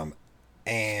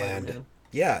Spider-Man.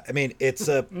 yeah, I mean it's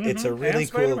a really and cool.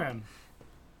 Spider-Man.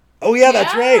 Oh yeah,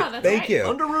 that's right. That's Thank right. you.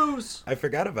 Underoos. I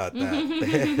forgot about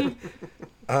that.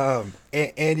 And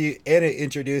it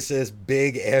introduces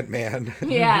Big Ant-Man,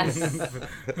 Yes.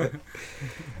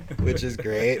 which is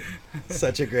great.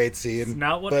 Such a great scene. It's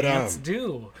not what ants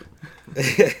do.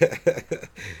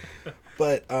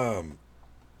 But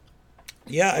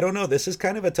yeah, I don't know. This is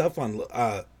kind of a tough one.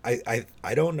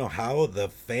 I don't know how the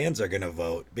fans are gonna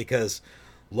vote, because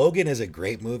Logan is a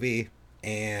great movie,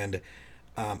 and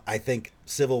I think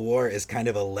Civil War is kind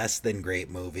of a less than great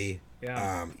movie.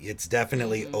 Yeah. It's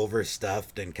definitely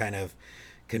overstuffed and kind of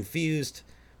confused.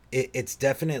 It's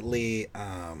definitely,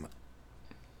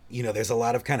 there's a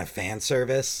lot of kind of fan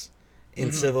service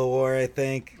in Civil War, I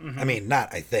think. I mean,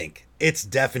 not I think. It's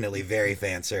definitely very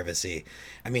fan servicey.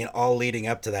 I mean, all leading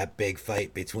up to that big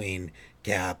fight between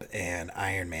Cap and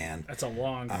Iron Man. That's a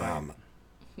long fight.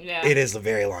 Yeah. It is a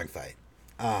very long fight.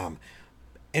 And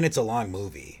it's a long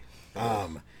movie.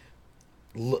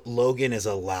 Logan is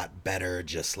a lot better,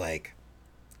 just like,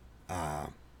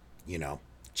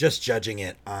 just judging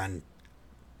it on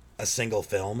a single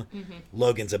film.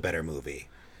 Logan's a better movie.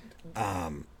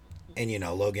 And,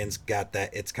 Logan's got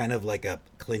that, it's kind of like a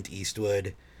Clint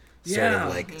Eastwood sort of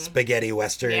like spaghetti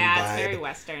Western yeah, vibe. it's very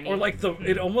Western. Or like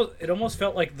it almost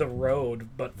felt like The Road,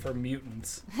 but for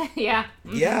mutants. Yeah.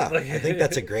 Yeah, I think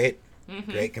that's a great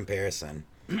comparison.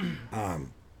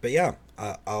 But yeah,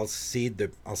 I'll cede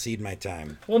my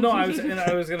time. Well, no, I was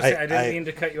gonna say I didn't mean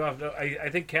to cut you off. No, I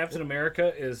think Captain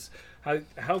America is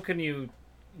how can you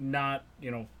not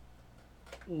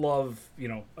love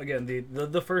again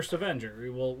the first Avenger.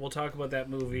 We'll talk about that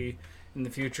movie in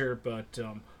the future, but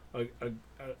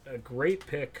a great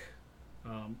pick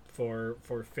for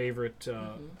favorite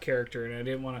character, and I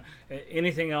didn't want to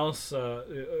anything else or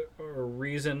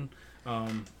reason.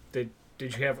 Did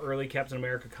you have early Captain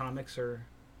America comics or?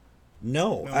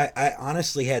 No, I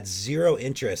honestly had zero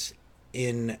interest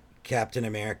in Captain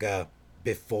America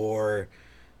before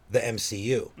the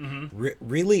MCU.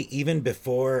 Really, even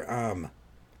before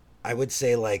I would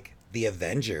say like the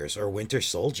Avengers or Winter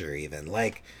Soldier, even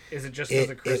like. Is it just because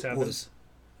of Chris Evans?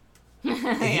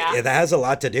 Yeah. That has a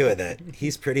lot to do with it.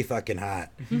 He's pretty fucking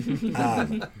hot.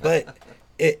 But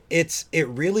it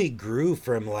really grew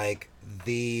from like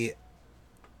the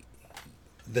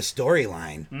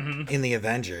storyline in the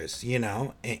Avengers,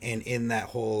 and in that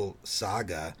whole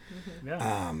saga.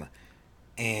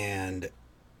 And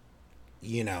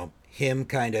him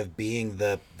kind of being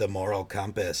the moral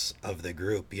compass of the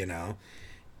group,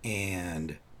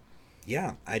 and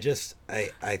yeah, I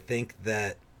think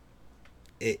that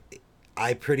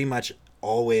I pretty much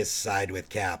always side with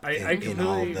Cap. I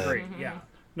completely agree. Yeah,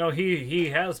 no, he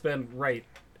has been right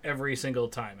every single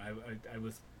time. I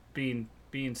was being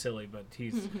silly, but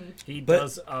he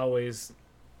does always.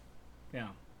 Yeah.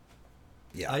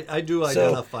 Yeah, I do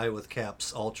identify with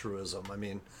Cap's altruism. I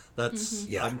mean, that's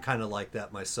I'm kind of like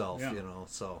that myself,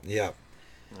 So yeah.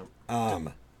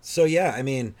 So yeah, I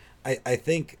mean, I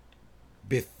think,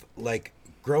 like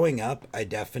growing up, I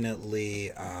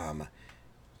definitely,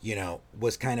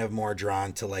 was kind of more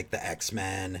drawn to like the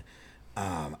X-Men.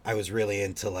 I was really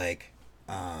into like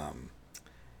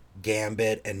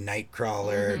Gambit and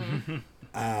Nightcrawler.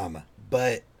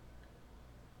 But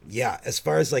yeah, as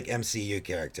far as like MCU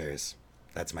characters,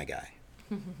 that's my guy.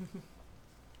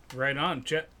 Right on.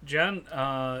 Jen,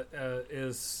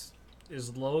 is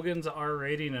Logan's R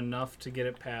rating enough to get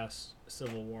it past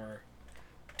Civil War?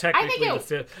 Technically, the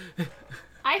fifth.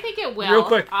 I think it will. Real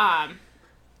quick.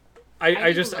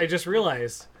 I just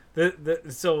realized but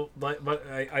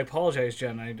I apologize,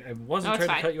 Jen. I wasn't trying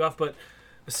to cut you off, but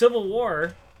Civil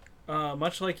War,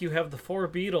 much like you have the 4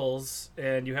 Beatles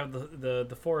and you have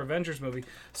the 4 Avengers movie,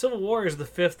 Civil War is the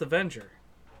 5th Avenger.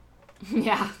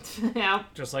 Yeah. Yeah.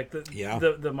 Just like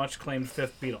the much claimed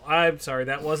 5th Beatle. I'm sorry,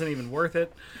 that wasn't even worth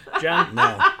it, Jen.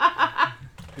 No.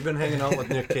 You've been hanging out with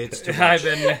Nick Cates too much. I've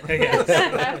been,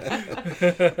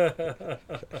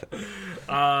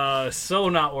 yes. So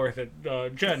not worth it.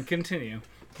 Jen, continue.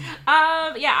 Yeah,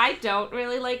 I don't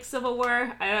really like Civil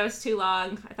War. I thought it was too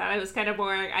long. I thought it was kind of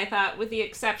boring. I thought, with the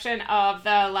exception of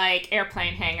the like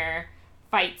airplane hangar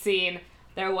fight scene,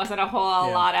 there wasn't a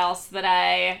whole lot else that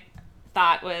I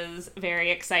thought was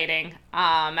very exciting.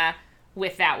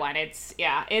 With that one, that's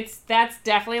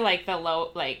definitely like the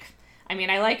low. Like, I mean,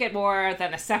 I like it more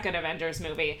than the second Avengers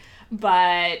movie,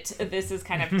 but this is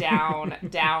kind of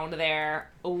down there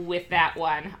with that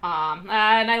one.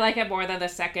 And I like it more than the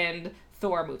second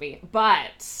Thor movie,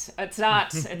 but it's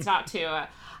not too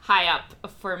high up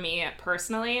for me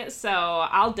personally. So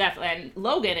I'll definitely, and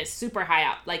Logan is super high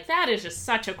up. Like, that is just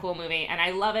such a cool movie, and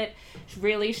I love it.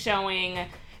 Really showing,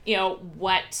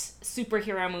 what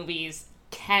superhero movies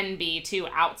can be too,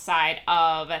 outside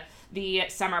of the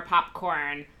summer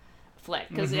popcorn flick.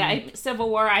 Because Civil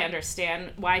War, I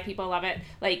understand why people love it.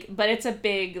 Like, but it's a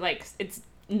big, like, it's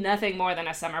nothing more than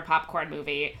a summer popcorn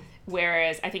movie.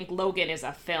 Whereas I think Logan is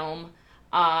a film.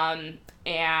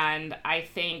 And I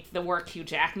think the work Hugh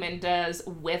Jackman does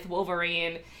with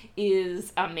Wolverine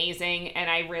is amazing, and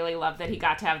I really love that he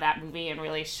got to have that movie and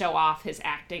really show off his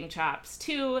acting chops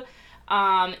too,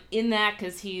 in that,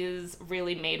 because he's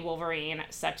really made Wolverine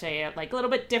such a, like, a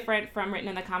little bit different from written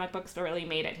in the comic books, but really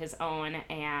made it his own,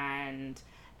 and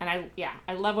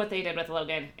I love what they did with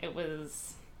Logan. It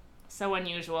was so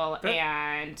unusual,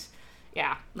 and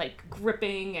like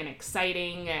gripping and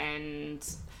exciting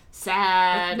and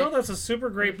sad. No, that's a super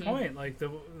great point. Like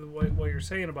what you're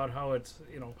saying about how it's,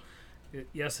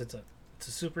 yes, it's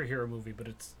it's a superhero movie, but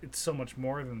it's so much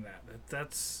more than that.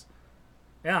 That's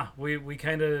yeah. We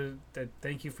kind of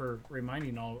thank you for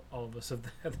reminding all of us of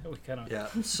that. That we kind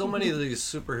of So many of these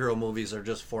superhero movies are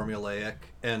just formulaic,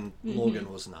 and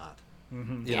Logan was not.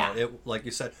 You know, it, like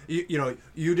you said, you know,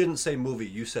 you didn't say movie,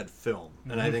 you said film,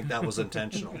 and I think that was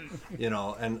intentional. You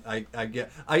know, and I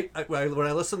when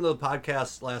I listened to the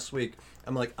podcast last week,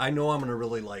 I'm like, I know I'm going to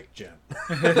really like Jen.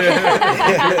 You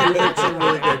make some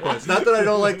really great points. Not that I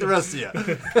don't like the rest of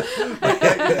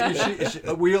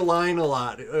you. We align a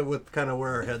lot with kind of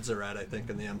where our heads are at, I think,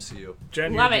 in the MCU.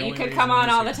 Jen, love it. You could come on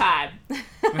all the time.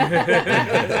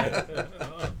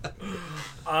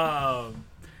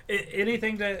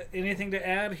 Anything to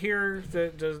add here?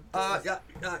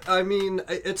 I mean,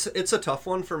 it's a tough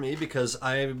one for me because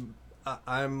I'm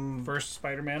first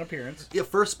Spider-Man appearance. Yeah,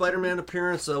 first Spider-Man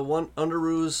appearance. One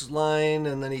Underoos line,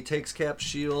 and then he takes Cap's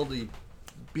shield. He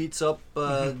beats up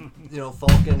Falcon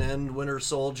and Winter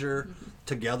Soldier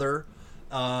together,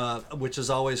 which is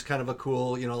always kind of a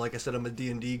cool. You know, like I said, I'm a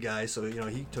D&D guy, so you know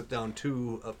he took down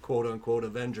 2 quote unquote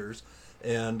Avengers,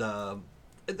 and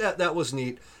that was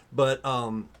neat. But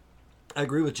I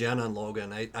agree with Jen on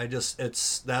Logan.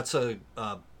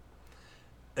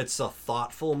 It's a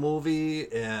thoughtful movie,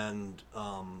 and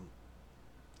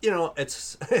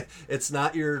it's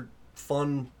not your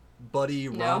fun buddy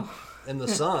romp in the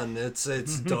sun. It's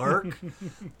dark.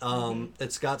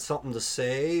 It's got something to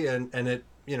say, and it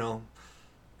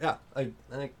I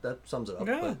think that sums it up.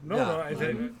 I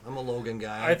think I'm a Logan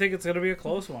guy. I think it's going to be a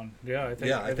close one. Yeah, I think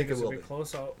it it's will going to be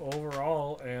close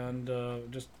overall, and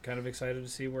just kind of excited to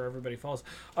see where everybody falls.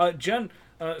 Jen,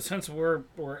 since we're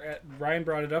at, Ryan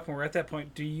brought it up and we're at that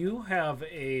point, do you have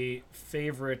a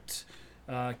favorite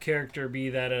character,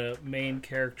 be that a main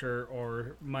character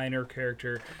or minor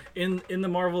character in the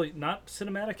Marvel, not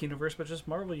cinematic universe, but just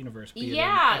Marvel universe? Be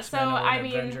so I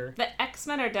mean, Avenger. The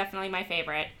X-Men are definitely my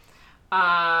favorite.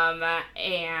 And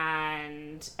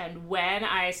when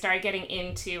I started getting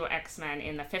into X-Men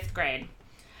in the 5th grade,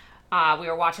 we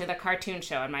were watching the cartoon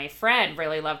show, and my friend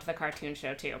really loved the cartoon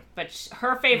show too. But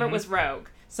her favorite was Rogue,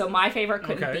 so my favorite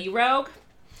couldn't be Rogue,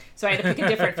 so I had to pick a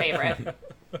different favorite.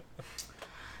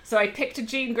 So I picked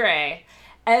Jean Grey,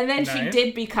 and then she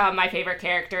did become my favorite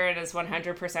character, and is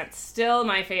 100% still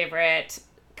my favorite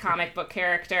comic book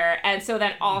character. And so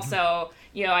then also,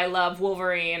 you know, I love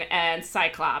Wolverine and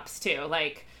Cyclops too.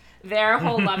 Like, their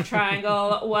whole love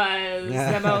triangle was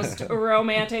the most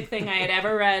romantic thing I had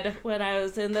ever read when I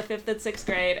was in the 5th and 6th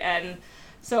grade, and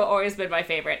so always been my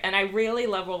favorite. And I really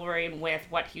love Wolverine with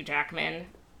what Hugh Jackman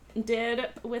did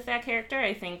with that character.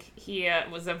 I think he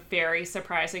was a very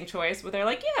surprising choice, where they're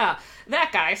like, yeah, that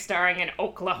guy starring in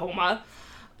Oklahoma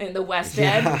in the West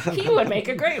End, he would make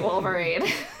a great Wolverine.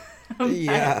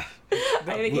 I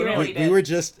think he really did.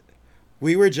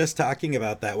 We were just talking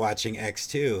about that watching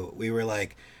X2. We were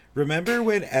like, remember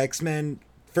when X-Men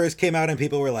first came out and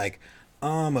people were like,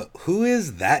 who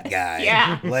is that guy?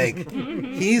 Yeah. Like,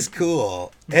 he's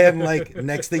cool. And like,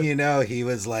 next thing you know, he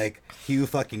was like Hugh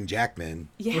fucking Jackman.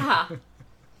 Yeah.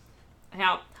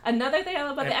 Now, another thing I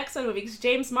love about the X-Men movies,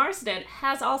 James Marsden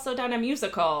has also done a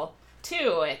musical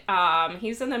too.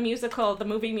 He's in the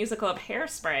movie musical of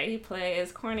Hairspray. He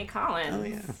plays Corny Collins. Oh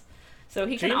yeah. So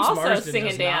he James can also Marsden sing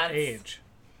does and dance. Not age.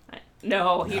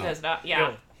 No, he does not.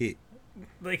 Yeah.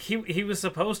 He was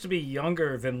supposed to be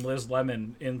younger than Liz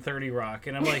Lemon in 30 Rock,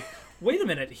 and I'm like, wait a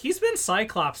minute, he's been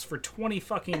Cyclops for 20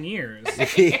 fucking years.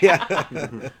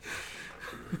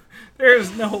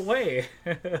 There's no way.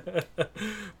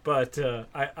 But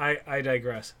I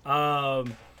digress.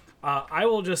 I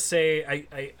will just say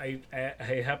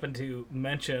I happened to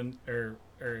mention, or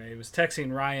I was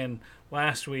texting Ryan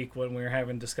last week when we were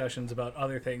having discussions about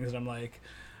other things, and I'm like,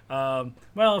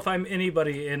 well, if I'm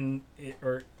anybody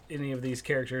or any of these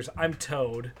characters, I'm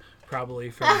Toad, probably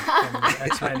from the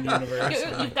X-Men universe.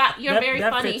 You're very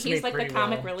funny. He's like the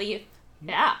comic relief.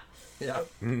 Yeah. Yeah.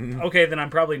 Okay, then I'm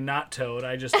probably not Toad.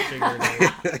 I just figured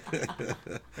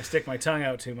I stick my tongue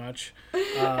out too much.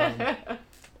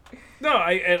 No,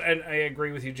 I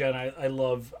agree with you, Jen. I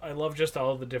love just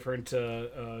all of the different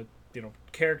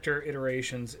character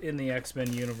iterations in the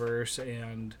X-Men universe,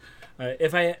 and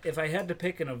if I had to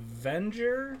pick an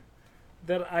Avenger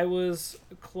that I was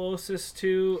closest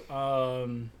to,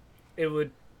 it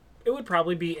would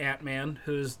probably be Ant-Man,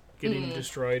 who's getting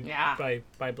destroyed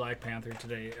by Black Panther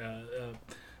today,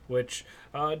 which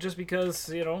just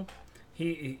because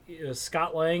he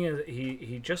Scott Lang,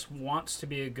 he just wants to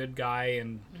be a good guy,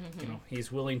 and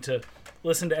he's willing to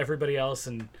listen to everybody else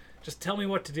and just tell me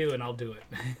what to do and I'll do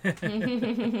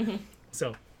it.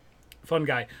 So fun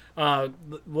guy.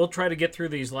 We'll try to get through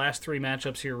these last three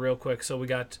matchups here real quick. So we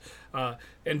got,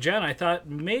 and Jen, I thought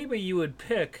maybe you would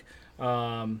pick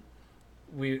the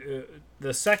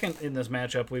second in this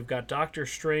matchup. We've got Doctor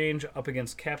Strange up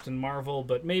against Captain Marvel,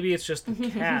 but maybe it's just the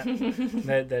cat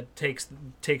that takes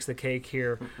the cake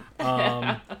here.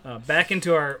 Back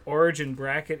into our origin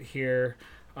bracket here.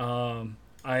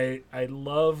 I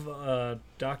love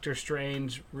Doctor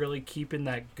Strange really keeping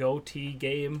that goatee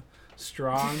game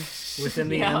strong within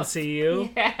the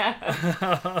MCU.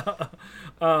 Yeah.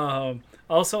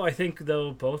 Also, I think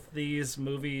though both these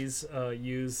movies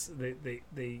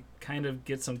they kind of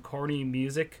get some corny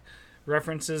music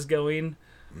references going.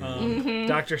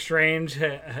 Doctor Strange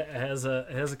has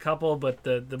a couple, but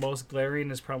the most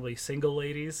glaring is probably "Single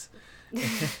Ladies"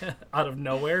 out of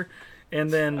nowhere,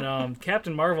 and then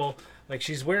Captain Marvel. Like,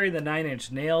 she's wearing the Nine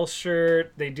Inch Nails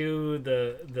shirt. They do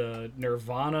the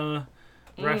Nirvana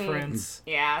reference.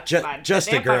 Yeah, it's fun.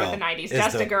 Just a girl. The 90s.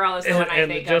 Just a girl is the one I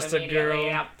think of immediately. Girl.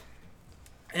 Yep.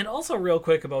 And also, real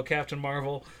quick about Captain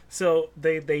Marvel. So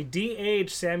they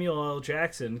de-aged Samuel L.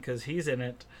 Jackson because he's in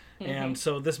it. And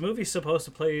so this movie's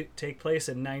supposed to take place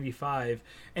in 95,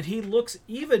 and he looks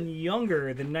even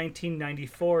younger than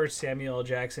 1994 Samuel L.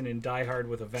 Jackson in Die Hard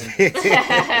with a Vengeance.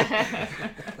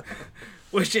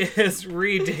 Which is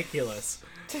ridiculous.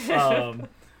 I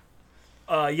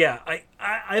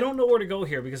don't know where to go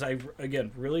here because I, again,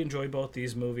 really enjoy both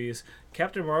these movies.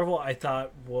 Captain Marvel, I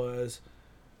thought, was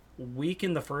weak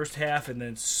in the first half and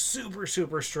then super,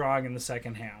 super strong in the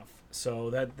second half. So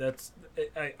that's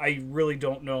I really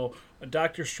don't know.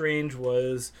 Doctor Strange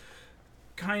was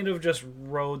kind of just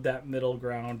rode that middle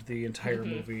ground the entire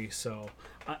movie. So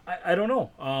I don't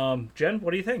know. Jen,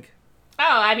 what do you think? Oh,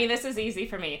 I mean, this is easy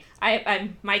for me.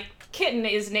 My kitten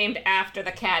is named after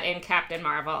the cat in Captain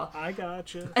Marvel. I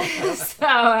gotcha.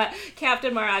 So,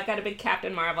 Captain Marvel, I've got a big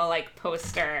Captain Marvel, like,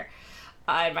 poster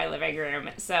in my living room.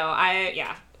 So,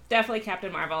 definitely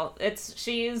Captain Marvel.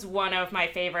 She's one of my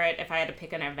favorite, if I had to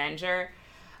pick an Avenger.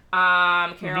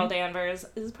 Carol Danvers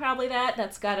is probably that.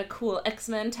 That's got a cool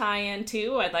X-Men tie-in,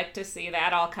 too. I'd like to see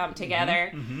that all come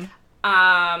together.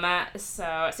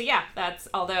 So yeah, that's,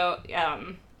 although...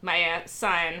 my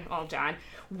son, John,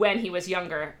 when he was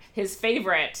younger, his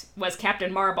favorite was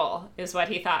Captain Marvel, is what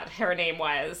he thought her name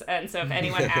was. And so if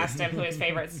anyone asked him who his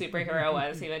favorite superhero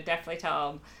was, he would definitely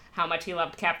tell them how much he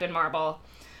loved Captain Marvel,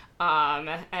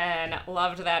 and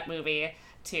loved that movie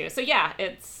too. So yeah,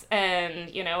 it's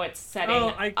setting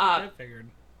up. I figured.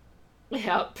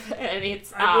 Yep, and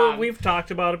it's we've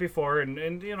talked about it before, and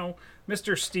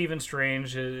Mr. Stephen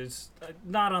Strange is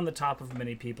not on the top of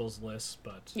many people's lists,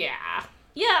 but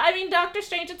yeah, I mean, Doctor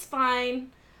Strange, it's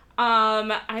fine.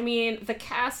 I mean, the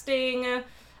casting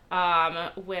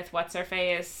with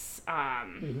what's-her-face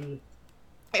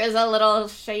is a little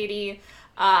shady.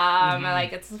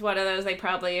 Like, it's one of those they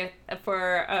probably,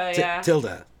 for...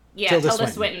 Tilda. Yeah, Tilda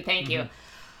Swinton, thank you.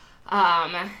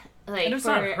 Like, and it's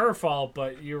not her fault,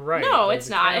 but you're right. No, it's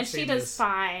not, and she does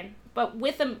fine. But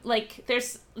with them, like,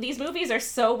 these movies are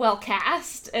so well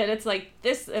cast, and it's like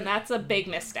this, and that's a big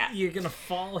misstep. You're gonna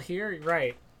fall here,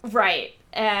 right? Right,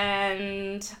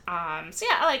 and so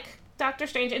yeah, like Doctor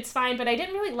Strange, it's fine, but I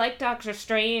didn't really like Doctor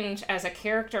Strange as a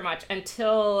character much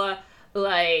until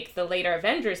like the later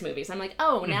Avengers movies. I'm like,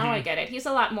 oh, now I get it. He's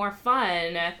a lot more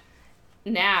fun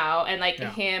now, and like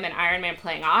him and Iron Man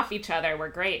playing off each other were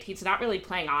great. He's not really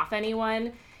playing off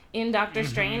anyone in Doctor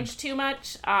Strange too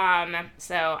much.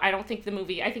 So I think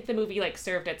the movie like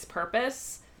served its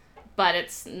purpose, but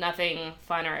it's nothing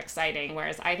fun or exciting.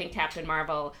 Whereas I think Captain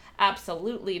Marvel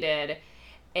absolutely did.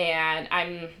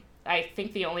 And I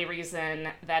think the only reason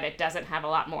that it doesn't have a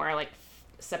lot more like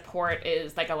support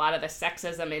is like a lot of the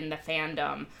sexism in the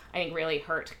fandom, I think really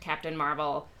hurt Captain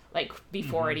Marvel like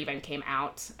before it even came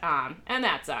out. And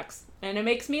that sucks. And it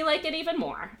makes me like it even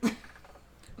more.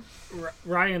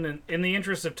 Ryan, in the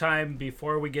interest of time,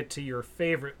 before we get to your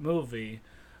favorite movie,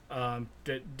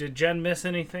 did Jen miss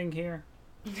anything here?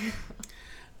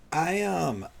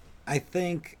 I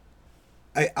think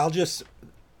I'll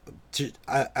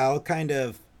kind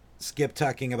of skip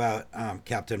talking about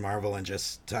Captain Marvel and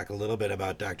just talk a little bit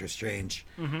about Doctor Strange.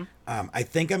 I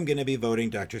think I'm going to be voting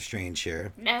Doctor Strange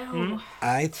here. No.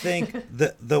 I think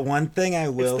the one thing I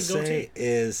will say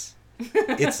is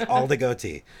it's all the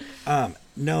goatee.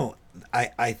 No,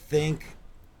 I think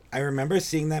I remember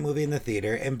seeing that movie in the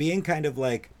theater and being kind of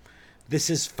like, this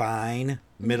is fine,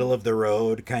 middle of the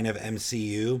road kind of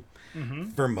MCU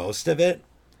for most of it.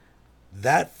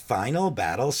 That final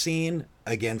battle scene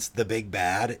against the big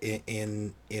bad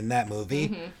in that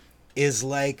movie is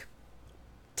like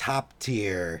top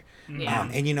tier. Yeah.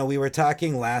 And we were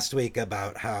talking last week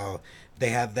about how they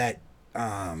have that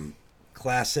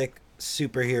classic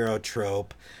superhero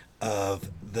trope of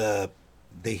the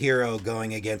hero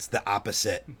going against the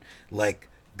opposite, like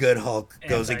good Hulk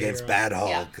goes against bad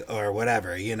Hulk or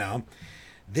whatever.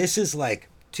 This is like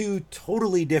two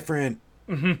totally different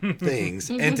things,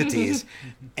 entities,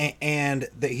 and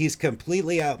that he's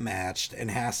completely outmatched and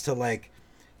has to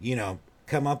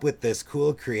come up with this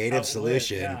cool creative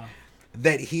solution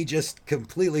that he just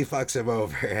completely fucks him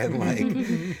over. And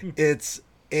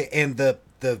and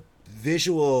the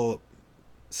visual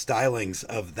stylings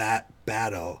of that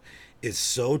battle is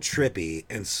so trippy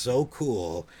and so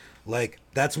cool. Like,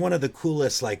 that's one of the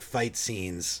coolest fight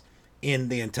scenes in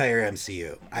the entire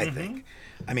MCU, I think.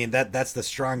 I mean, that's the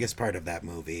strongest part of that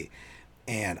movie.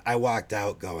 And I walked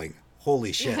out going,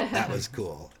 holy shit, that was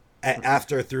cool.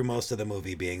 After through most of the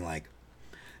movie being like,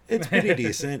 it's pretty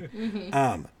decent.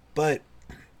 But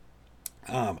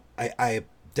I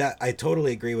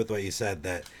totally agree with what you said,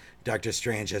 that Doctor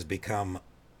Strange has become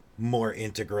more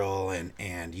integral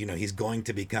and he's going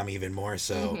to become even more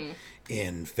so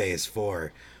in Phase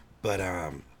 4. But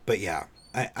yeah,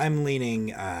 I'm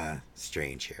leaning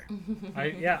Strange here.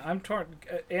 I'm torn.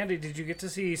 Andy, did you get to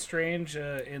see Strange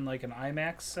in like an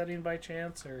IMAX setting by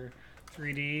chance, or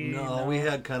 3D? No, we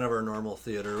had kind of our normal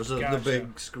theater. It was the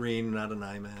big screen, not an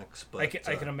IMAX. But I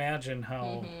can imagine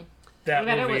how that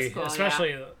movie, was cool,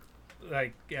 especially how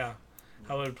it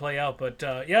would play out. But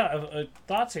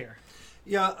thoughts here?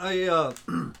 Yeah, I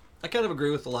kind of agree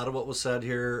with a lot of what was said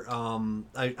here. I'm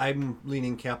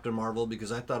leaning Captain Marvel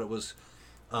because I thought it was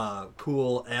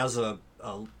cool as a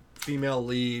female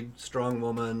lead, strong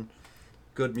woman,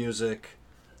 good music.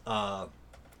 It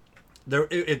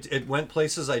went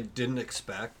places I didn't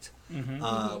expect,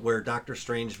 where Doctor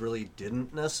Strange really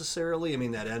didn't necessarily. I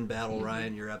mean, that end battle,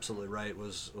 Ryan, you're absolutely right,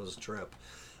 was a trip.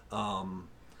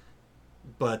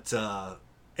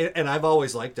 And I've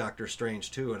always liked Doctor Strange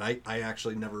too, and I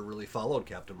actually never really followed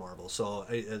Captain Marvel, so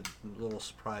a little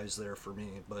surprise there for me.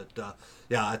 But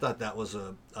I thought that was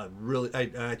a really.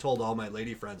 I told all my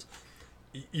lady friends,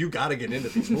 you got to get into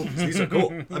these movies. These are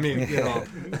cool. I mean,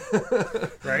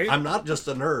 right? I'm not just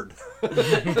a nerd.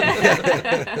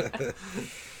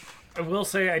 I will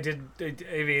say I did.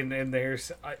 I mean, and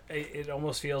it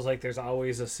almost feels like there's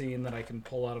always a scene that I can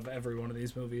pull out of every one of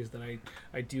these movies that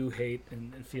I do hate,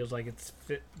 and it feels like it's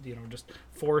just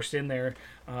forced in there.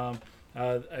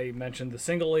 I mentioned the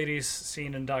single ladies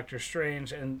scene in Doctor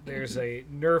Strange, and there's a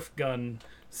Nerf gun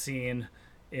scene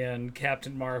in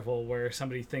Captain Marvel where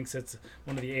somebody thinks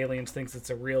one of the aliens thinks it's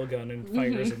a real gun and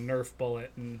fires a Nerf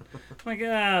bullet, and I'm like,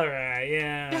 all right,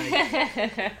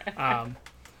 yeah.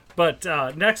 But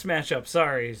next matchup,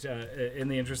 sorry, in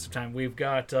the interest of time, we've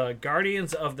got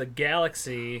Guardians of the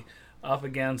Galaxy up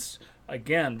against,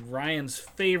 again, Ryan's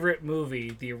favorite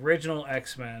movie, the original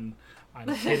X-Men.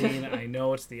 I'm kidding. I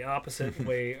know it's the opposite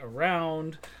way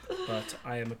around, but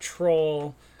I am a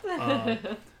troll.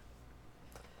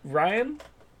 Ryan,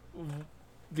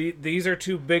 these are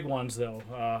two big ones, though.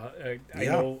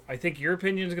 I think your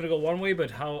opinion is going to go one way,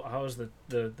 but how is the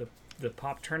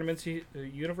pop tournaments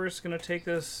universe going to take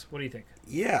this? What do you think?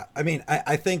 Yeah, I mean,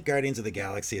 I think Guardians of the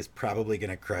Galaxy is probably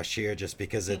going to crush here just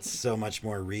because it's so much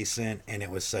more recent and it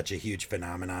was such a huge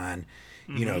phenomenon.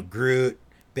 Groot,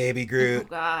 baby Groot. Oh,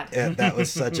 God. That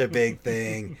was such a big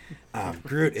thing.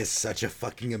 Groot is such a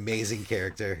fucking amazing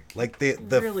character. Like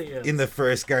really is. In the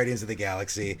first Guardians of the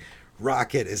Galaxy,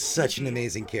 Rocket is such an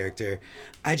amazing character.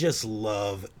 I just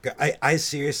love. I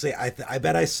seriously, I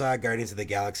bet I saw Guardians of the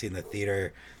Galaxy in the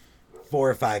theater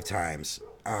 4 or 5 times,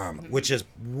 which is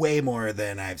way more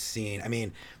than I've seen. I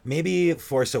mean, maybe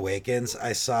Force Awakens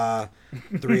I saw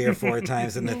 3 or 4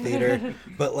 times in the theater,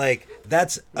 but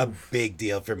that's a big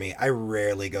deal for me. I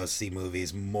rarely go see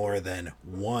movies more than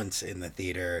once in the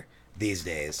theater these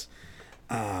days.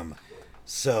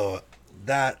 So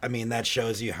that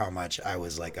shows you how much I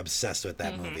was obsessed with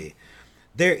that movie.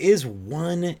 There is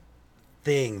one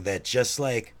thing that just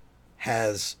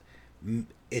has,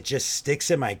 it just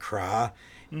sticks in my craw,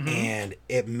 and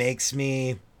it makes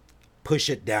me push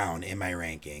it down in my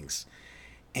rankings.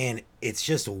 And it's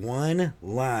just one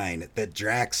line that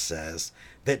Drax says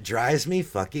that drives me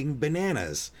fucking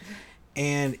bananas.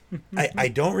 And I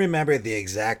don't remember the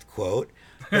exact quote,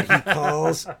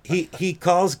 but he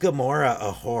calls Gamora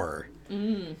a whore.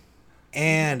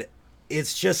 And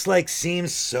it's just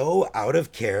seems so out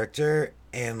of character,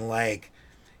 and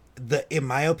in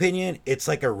my opinion, it's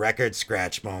like a record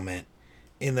scratch moment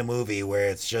in the movie where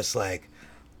it's just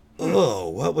oh,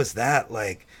 what was that?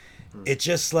 It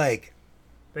just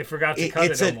they forgot to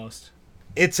cut it almost.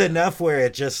 It's enough where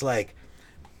it just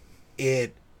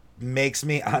it makes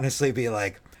me honestly be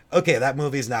like, okay, that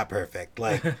movie's not perfect.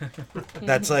 Like,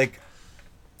 that's like,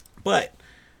 but,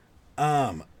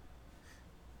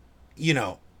 you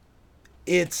know,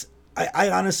 it's, I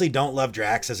honestly don't love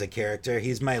Drax as a character.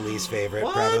 He's my least favorite,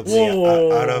 probably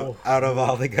out of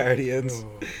all the Guardians.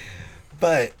 Whoa.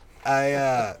 But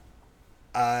I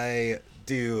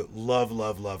do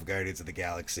love Guardians of the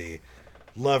Galaxy.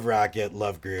 Love Rocket,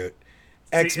 love Groot.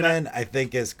 X-Men, I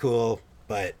think, is cool,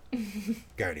 but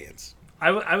Guardians.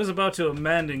 I was about to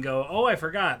amend and go, oh, I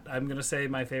forgot. I'm going to say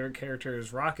my favorite character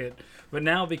is Rocket. But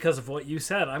now, because of what you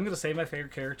said, I'm going to say my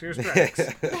favorite character is Drax.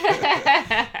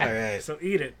 All right. So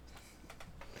eat it.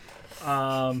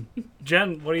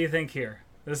 Jen, what do you think here?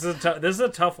 This is a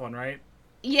tough one, right?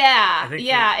 Yeah,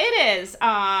 it is.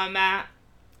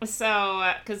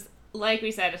 So, because like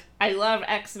we said, I love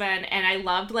X-Men, and I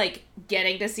loved, like,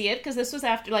 getting to see it, because this was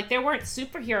after, like, there weren't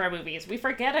superhero movies. We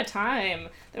forget a time.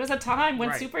 There was a time when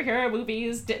superhero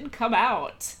movies didn't come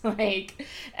out. Like,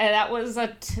 and it was a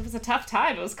tough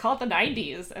time. It was called the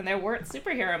 90s, and there weren't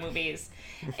superhero movies.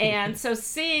 And so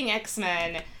seeing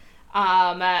X-Men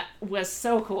was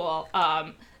so cool.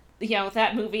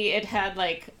 That movie, it had,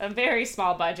 like, a very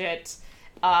small budget.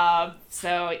 And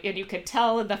you could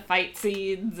tell in the fight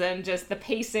scenes, and just the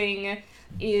pacing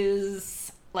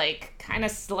is, like, kind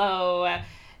of slow,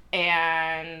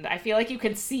 and I feel like you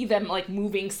could see them, like,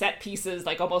 moving set pieces,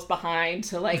 like, almost behind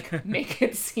to, like, make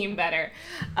it seem better.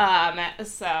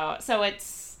 So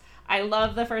it's, I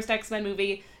love the first X-Men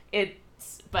movie,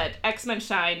 but X-Men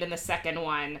shined in the second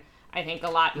one, I think, a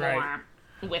lot more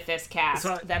with this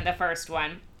cast than the first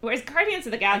one. Whereas Guardians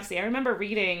of the Galaxy, I remember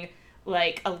reading,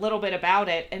 like, a little bit about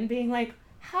it and being like,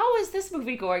 how is this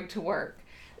movie going to work?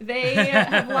 They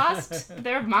have lost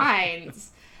their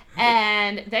minds.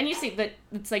 And then you see that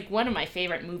it's, like, one of my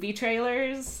favorite movie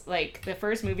trailers. Like, the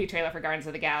first movie trailer for Guardians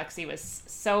of the Galaxy was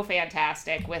so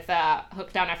fantastic, with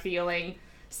Hooked on a Feeling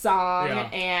song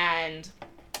and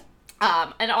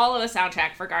all of the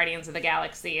soundtrack for Guardians of the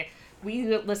Galaxy.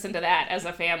 We listen to that as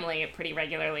a family pretty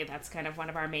regularly. That's kind of one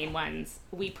of our main ones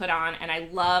we put on. And I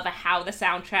love how the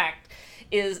soundtrack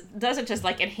doesn't just,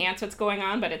 like, enhance what's going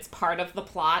on, but it's part of the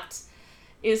plot.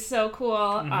 Is so cool.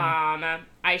 Mm-hmm.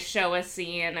 I show a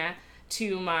scene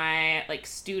to my, like,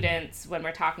 students when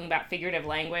we're talking about figurative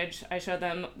language. I show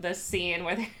them this scene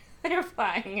where they're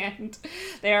flying and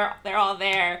they're all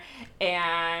there.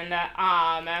 And,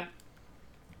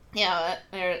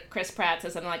 Chris Pratt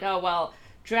says something like, oh, well,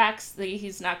 Drax,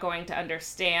 he's not going to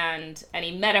understand any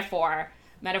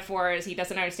metaphors. He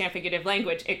doesn't understand figurative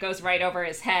language. It goes right over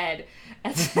his head.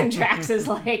 And then Drax is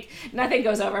like, nothing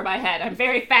goes over my head. I'm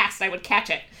very fast. I would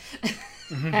catch it.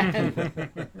 And,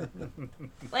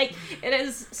 like, it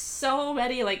is so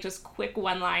many, like, just quick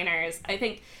one-liners. I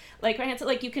think, like,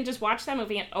 you can just watch that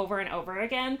movie over and over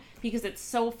again because it's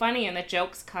so funny and the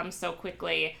jokes come so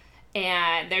quickly.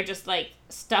 And they're just, like,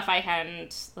 stuff I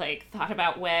hadn't, like, thought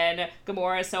about when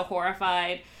Gamora is so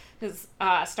horrified because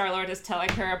Star-Lord is telling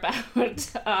her about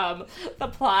the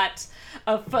plot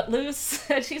of Footloose.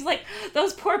 And she's like,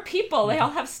 those poor people, they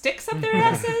all have sticks up their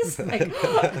asses?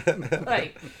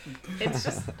 like, it's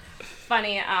just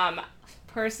funny.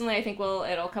 Personally, I think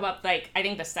it'll come up, like, I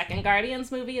think the second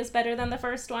Guardians movie is better than the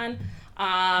first one.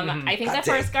 I think the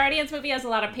first Guardians movie has a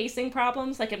lot of pacing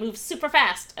problems. Like, it moves super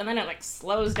fast, and then it, like,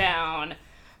 slows down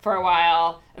for a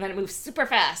while, and then it moves super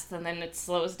fast, and then it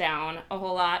slows down a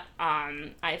whole lot.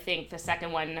 I think the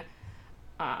second one,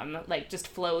 like, just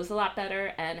flows a lot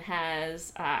better and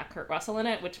has Kurt Russell in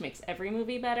it, which makes every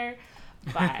movie better.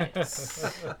 But,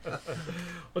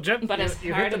 well, Jen, but as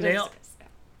you hard hit the as nail.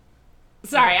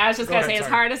 Sorry, I was just going to say, as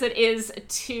hard as it is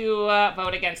to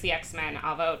vote against the X-Men,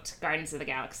 I'll vote Guardians of the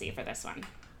Galaxy for this one.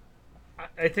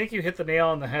 I think you hit the nail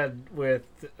on the head with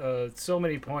so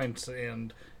many points,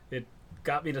 and it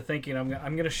got me to thinking I'm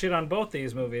going to shit on both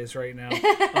these movies right now.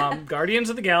 Guardians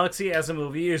of the Galaxy as a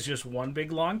movie is just one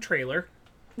big long trailer.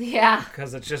 Yeah.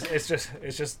 Because it's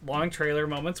just long trailer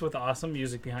moments with awesome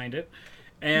music behind it.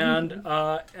 And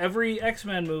every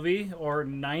X-Men movie, or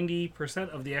 90%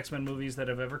 of the X-Men movies that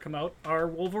have ever come out, are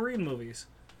Wolverine movies.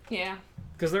 Yeah.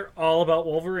 Because they're all about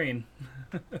Wolverine.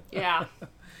 Yeah.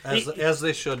 As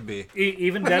they should be.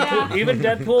 Even Deadpool, yeah. Even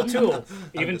Deadpool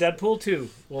 2. Even Deadpool 2,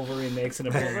 Wolverine makes an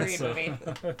appearance. Wolverine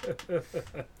movie.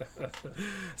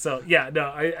 So, yeah, no,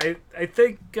 I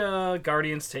think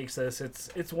Guardians takes this.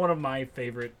 It's one of my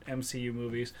favorite MCU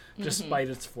movies, despite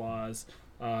its flaws.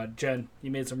 Jen, you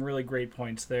made some really great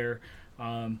points there.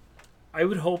 I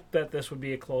would hope that this would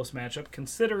be a close matchup,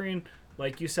 considering,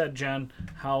 like you said, Jen,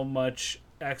 how much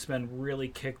X-Men really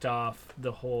kicked off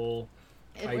the whole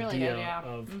idea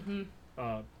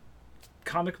of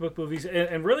comic book movies,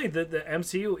 and really the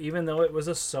MCU, even though it was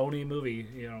a Sony movie,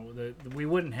 we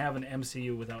wouldn't have an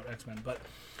MCU without X-Men. But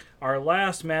our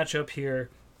last matchup here,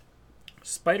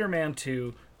 Spider-Man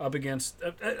 2 up against.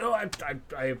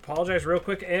 I apologize real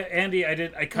quick, Andy.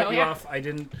 I cut you off. I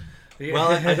didn't.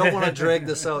 Well, I don't want to drag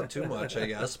this out too much, I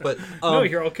guess. But no,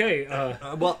 you're okay.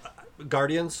 Well,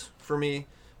 Guardians for me.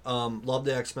 Love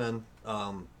the X-Men.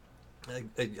 I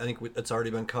think it's already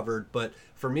been covered, but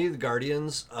for me, the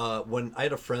Guardians, when I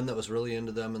had a friend that was really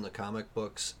into them in the comic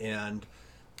books, and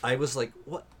I was like,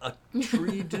 what, a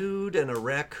tree dude and a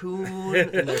raccoon,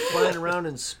 and they're flying around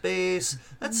in space?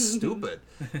 That's stupid.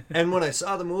 And when I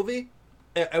saw the movie,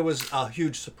 it was a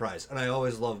huge surprise, and I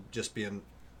always love just being,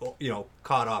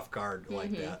 caught off guard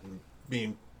like that, and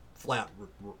being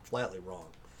flatly wrong.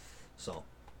 So...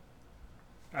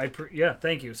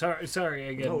 thank you. Sorry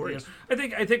again. No worries.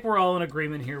 I think we're all in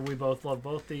agreement here. We both love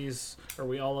both these, or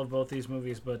we all love both these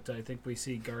movies, but I think we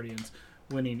see Guardians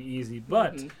winning easy.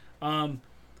 But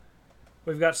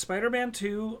we've got Spider-Man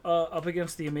 2 up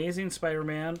against The Amazing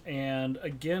Spider-Man, and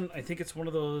again, I think it's one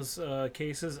of those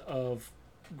cases of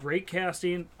great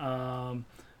casting.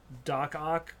 Doc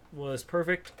Ock was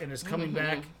perfect and is coming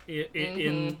back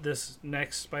in this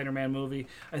next Spider-Man movie.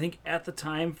 I think at the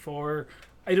time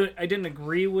I didn't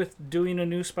agree with doing a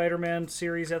new Spider-Man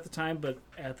series at the time, but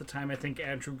at the time I think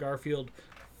Andrew Garfield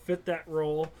fit that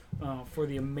role for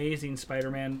the Amazing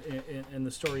Spider-Man in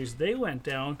the stories they went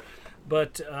down.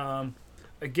 But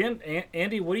again,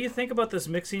 Andy, what do you think about this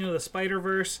mixing of the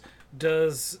Spider-Verse?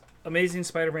 Does Amazing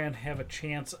Spider-Man have a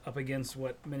chance up against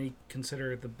what many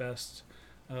consider the best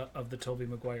of the Tobey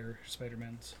Maguire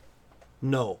Spider-Mans?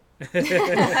 No.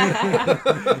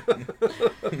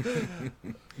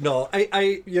 No,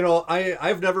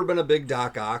 I've never been a big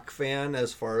Doc Ock fan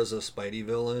as far as a Spidey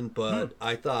villain, but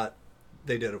I thought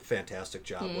they did a fantastic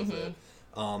job with it.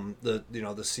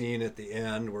 The scene at the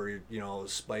end where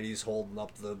Spidey's holding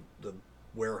up the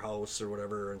warehouse or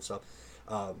whatever and stuff.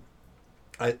 I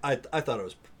thought it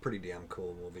was a pretty damn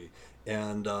cool movie,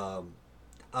 and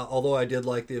although I did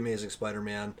like The Amazing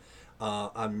Spider-Man.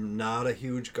 I'm not a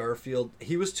huge Garfield.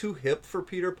 He was too hip for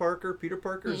Peter Parker. Peter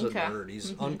Parker's a nerd.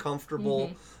 He's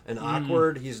uncomfortable and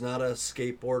awkward. He's not a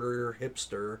skateboarder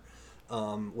hipster,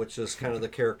 which is kind of the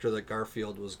character that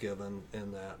Garfield was given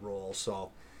in that role.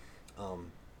 So,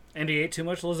 and he ate too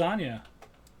much lasagna.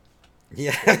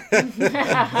 Yeah.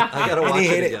 I gotta watch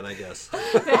it again, I guess.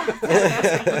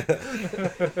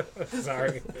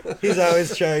 Sorry. He's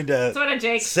always trying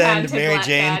to send Mary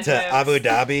Jane to Abu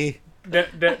Dhabi.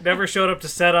 Never showed up to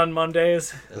set on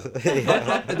Mondays.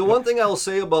 The one thing I will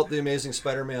say about The Amazing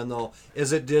Spider-Man, though,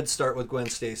 is it did start with Gwen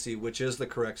Stacy, which is the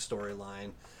correct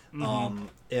storyline.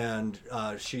 And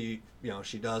she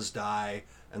does die,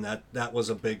 and that was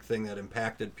a big thing that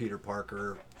impacted Peter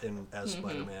Parker as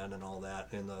Spider-Man and all that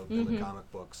in the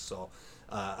comic books. So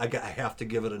I have to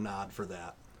give it a nod for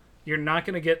that. You're not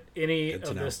going to get any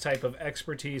of this type of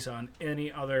expertise on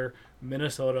any other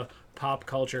Minnesota pop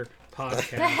culture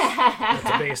podcast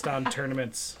that's based on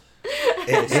tournaments.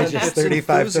 It's just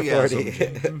 35 to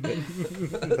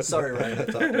 40. Sorry, Ryan.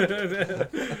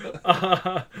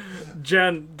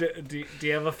 Jen, do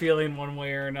you have a feeling one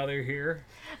way or another here?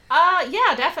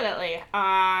 Yeah, definitely.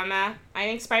 I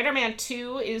think Spider-Man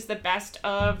 2 is the best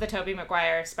of the Tobey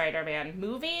Maguire Spider-Man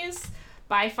movies.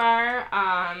 By far,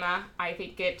 I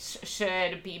think it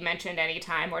should be mentioned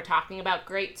anytime we're talking about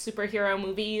great superhero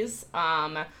movies.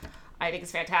 I think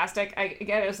it's fantastic.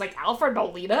 It was like Alfred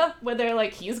Molina, when they're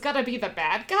like, he's gonna be the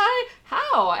bad guy?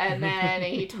 How? And then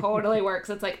he totally works.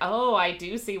 It's like, oh, I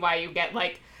do see why you get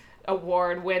like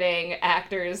award-winning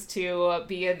actors to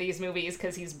be in these movies,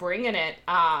 because he's bringing it.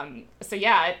 So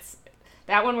yeah,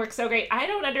 that one works so great. I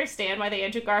don't understand why the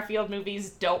Andrew Garfield movies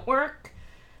don't work,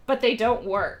 but they don't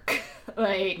work.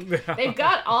 They've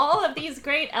got all of these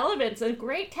great elements and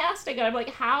great casting, and I'm like,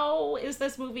 how is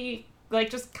this movie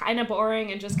just kind of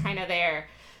boring and just kind of there?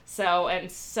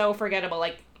 So forgettable.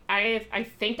 I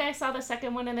think I saw the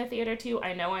second one in the theater too.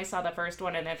 I know I saw the first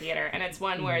one in the theater, and it's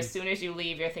one where as soon as you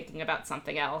leave, you're thinking about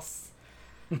something else.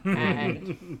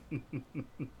 And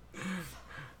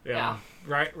yeah.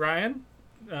 Ryan,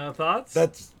 thoughts?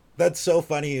 That's so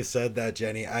funny you said that,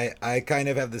 Jenny. I kind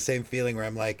of have the same feeling where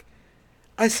I'm like,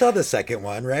 I saw the second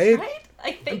one, right?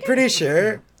 I'm pretty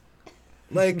sure.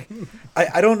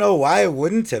 I don't know why I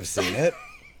wouldn't have seen it,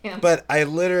 but I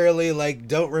literally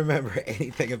don't remember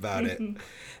anything about it.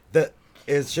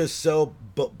 It's just so.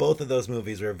 Both of those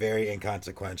movies were very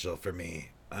inconsequential for me.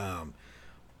 Yeah,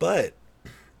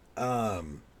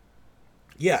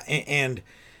 and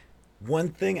one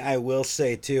thing I will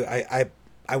say too, I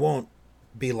won't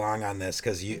be long on this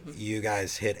because you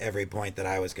guys hit every point that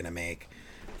I was gonna make.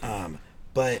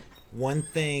 But one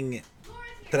thing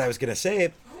that I was gonna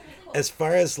say, as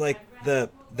far as like the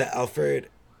Alfred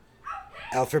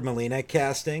Molina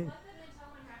casting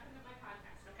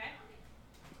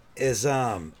is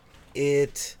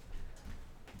it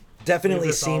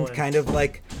definitely seemed kind of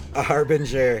like a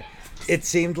harbinger. It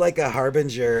seemed like a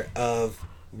harbinger of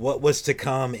what was to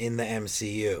come in the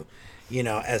MCU, you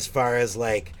know, as far as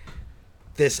like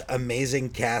this amazing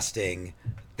casting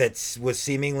that was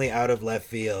seemingly out of left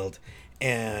field,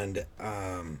 and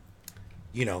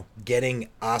you know, getting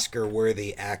Oscar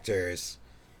worthy actors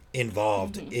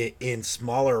involved in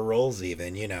smaller roles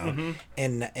even, you know.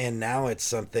 And now it's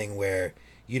something where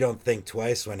you don't think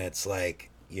twice when it's like,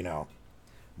 you know,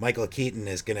 Michael Keaton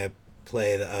is gonna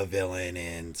play a villain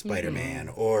in Spider-Man,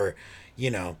 or,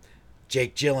 you know,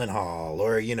 Jake Gyllenhaal,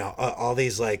 or, you know, all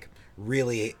these like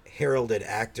really heralded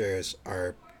actors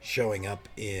are showing up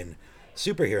in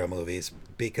superhero movies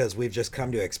because we've just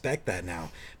come to expect that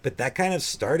now. But that kind of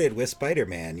started with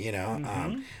Spider-Man, you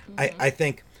know. I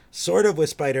think sort of with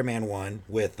Spider-Man 1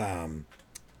 with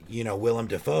you know, Willem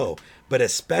Dafoe, but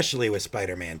especially with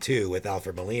Spider-Man 2 with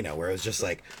Alfred Molina, where it was just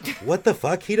like, what the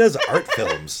fuck? He does art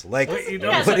films. Like,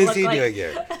 what is he doing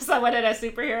here? Someone in a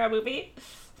superhero movie.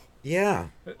 Yeah.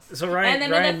 So Ryan,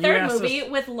 and then in the third movie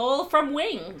with Lowell from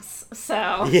Wings.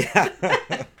 So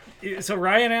yeah. So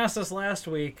Ryan asked us last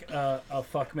week a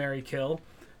fuck, marry, kill.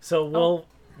 So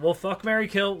we'll fuck, marry,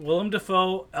 kill Willem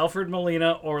Dafoe, Alfred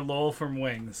Molina, or Lowell from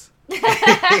Wings.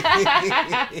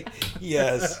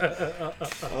 Yes.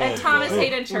 And Thomas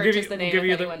Hayden Church is the name if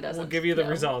anyone doesn't. We'll give you the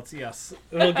results, yes.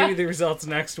 We'll give you the results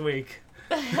next week.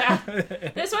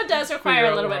 This one does require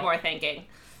a little bit more thinking.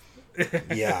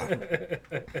 Yeah.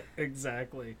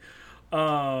 Exactly.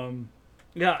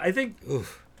 Yeah, I think...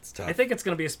 Oof, it's tough. I think it's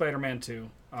going to be a Spider-Man 2.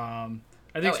 I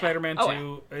think Spider-Man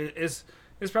 2 is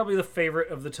probably the favorite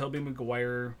of the Tobey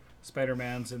Maguire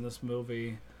Spider-Mans in this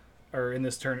movie, or in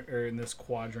this in this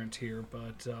quadrant here.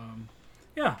 But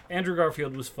yeah, Andrew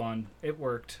Garfield was fun. It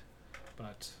worked,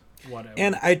 but whatever.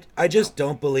 And I just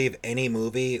don't believe any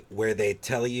movie where they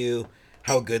tell you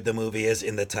how good the movie is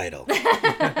in the title.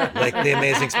 Like The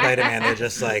Amazing Spider-Man, they're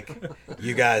just like,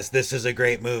 you guys, this is a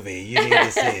great movie. You need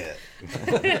to see it.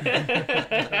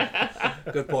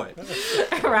 Good point.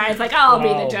 Ryan's like, I'll be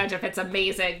the judge if it's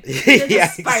amazing. Yeah,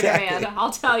 Spider-Man. exactly.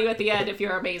 I'll tell you at the end if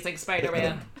you're Amazing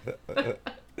Spider-Man.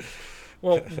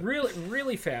 Well, really,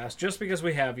 really fast, just because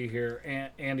we have you here,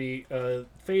 Andy,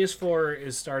 Phase 4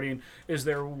 is starting. Is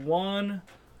there one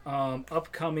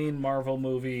upcoming Marvel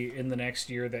movie in the next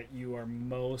year that you are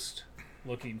most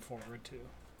looking forward to?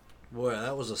 Boy,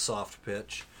 that was a soft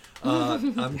pitch.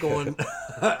 I'm going.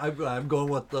 I'm going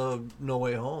with the No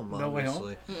Way Home. No Way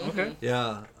obviously. Home. Okay.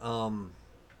 Yeah.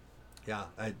 Yeah.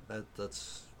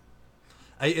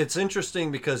 It's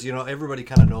interesting because, you know, everybody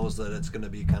kind of knows that it's going to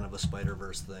be kind of a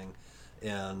Spider-Verse thing,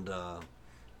 and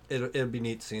it'd be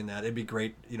neat seeing that. It'd be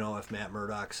great, you know, if Matt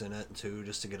Murdock's in it too,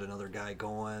 just to get another guy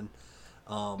going.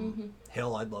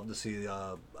 Hell, I'd love to see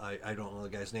I don't know the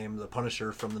guy's name, the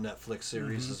Punisher from the Netflix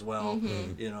series as well.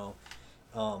 You know,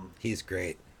 He's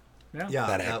great. Yeah.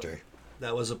 That actor.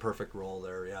 That was a perfect role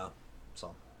there. Yeah.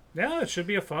 So. Yeah, it should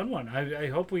be a fun one. I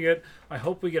hope we get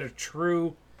a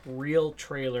true, real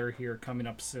trailer here coming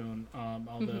up soon.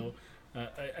 Although,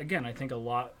 again, I think a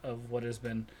lot of what has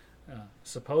been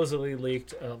supposedly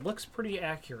leaked looks pretty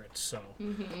accurate. So,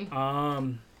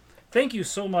 thank you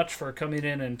so much for coming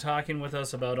in and talking with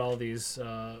us about all these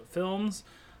films.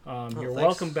 You're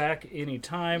welcome back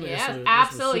anytime. Yeah,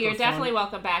 absolutely. You're definitely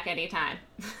welcome back anytime.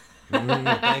 Thank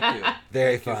you.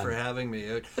 Very Thank you for having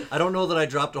me. I don't know that I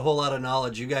dropped a whole lot of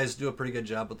knowledge. You guys do a pretty good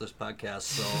job with this podcast.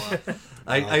 So,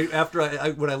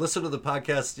 when I listened to the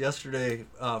podcast yesterday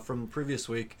from the previous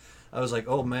week, I was like,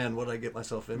 "Oh man, what did I get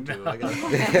myself into? I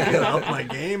gotta up my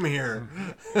game here."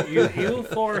 You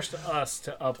forced us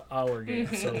to up our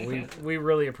game, so we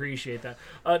really appreciate that.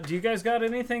 Do you guys got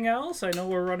anything else? I know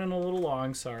we're running a little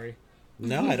long. Sorry.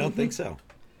 No, I don't think so.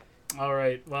 All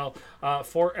right. Well,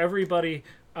 for everybody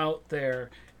out there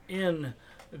in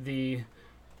the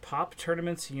Pop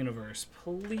Tournaments universe,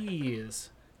 please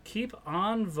keep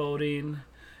on voting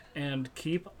and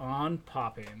keep on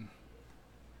popping.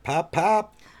 Pop,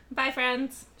 pop. Bye,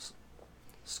 friends.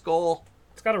 Skull.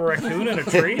 It's got a raccoon in a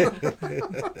tree.